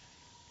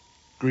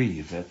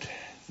grieve at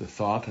the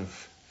thought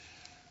of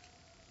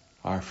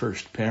our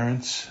first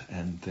parents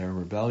and their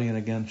rebellion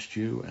against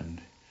you,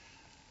 and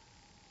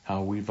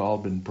how we've all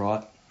been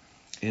brought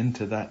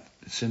into that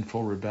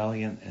sinful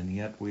rebellion, and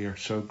yet we are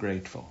so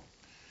grateful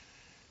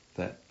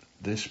that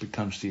this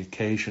becomes the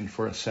occasion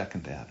for a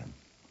second Adam,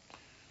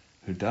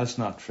 who does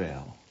not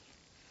fail,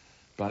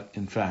 but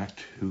in fact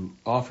who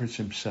offers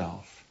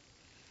himself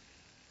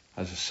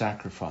as a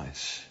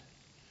sacrifice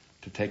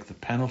to take the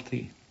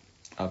penalty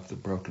of the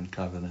broken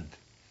covenant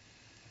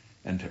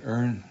and to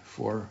earn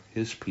for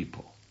his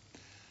people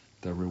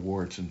the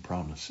rewards and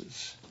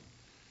promises.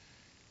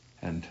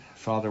 And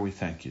Father, we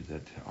thank you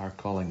that our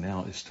calling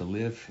now is to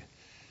live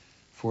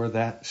for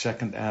that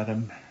second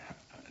Adam,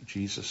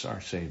 Jesus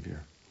our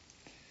Savior,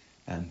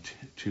 and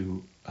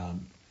to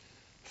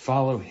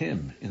follow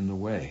him in the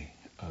way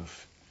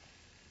of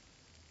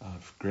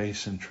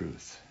grace and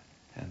truth.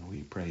 And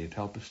we pray you'd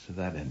help us to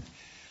that end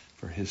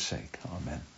for his sake. Amen.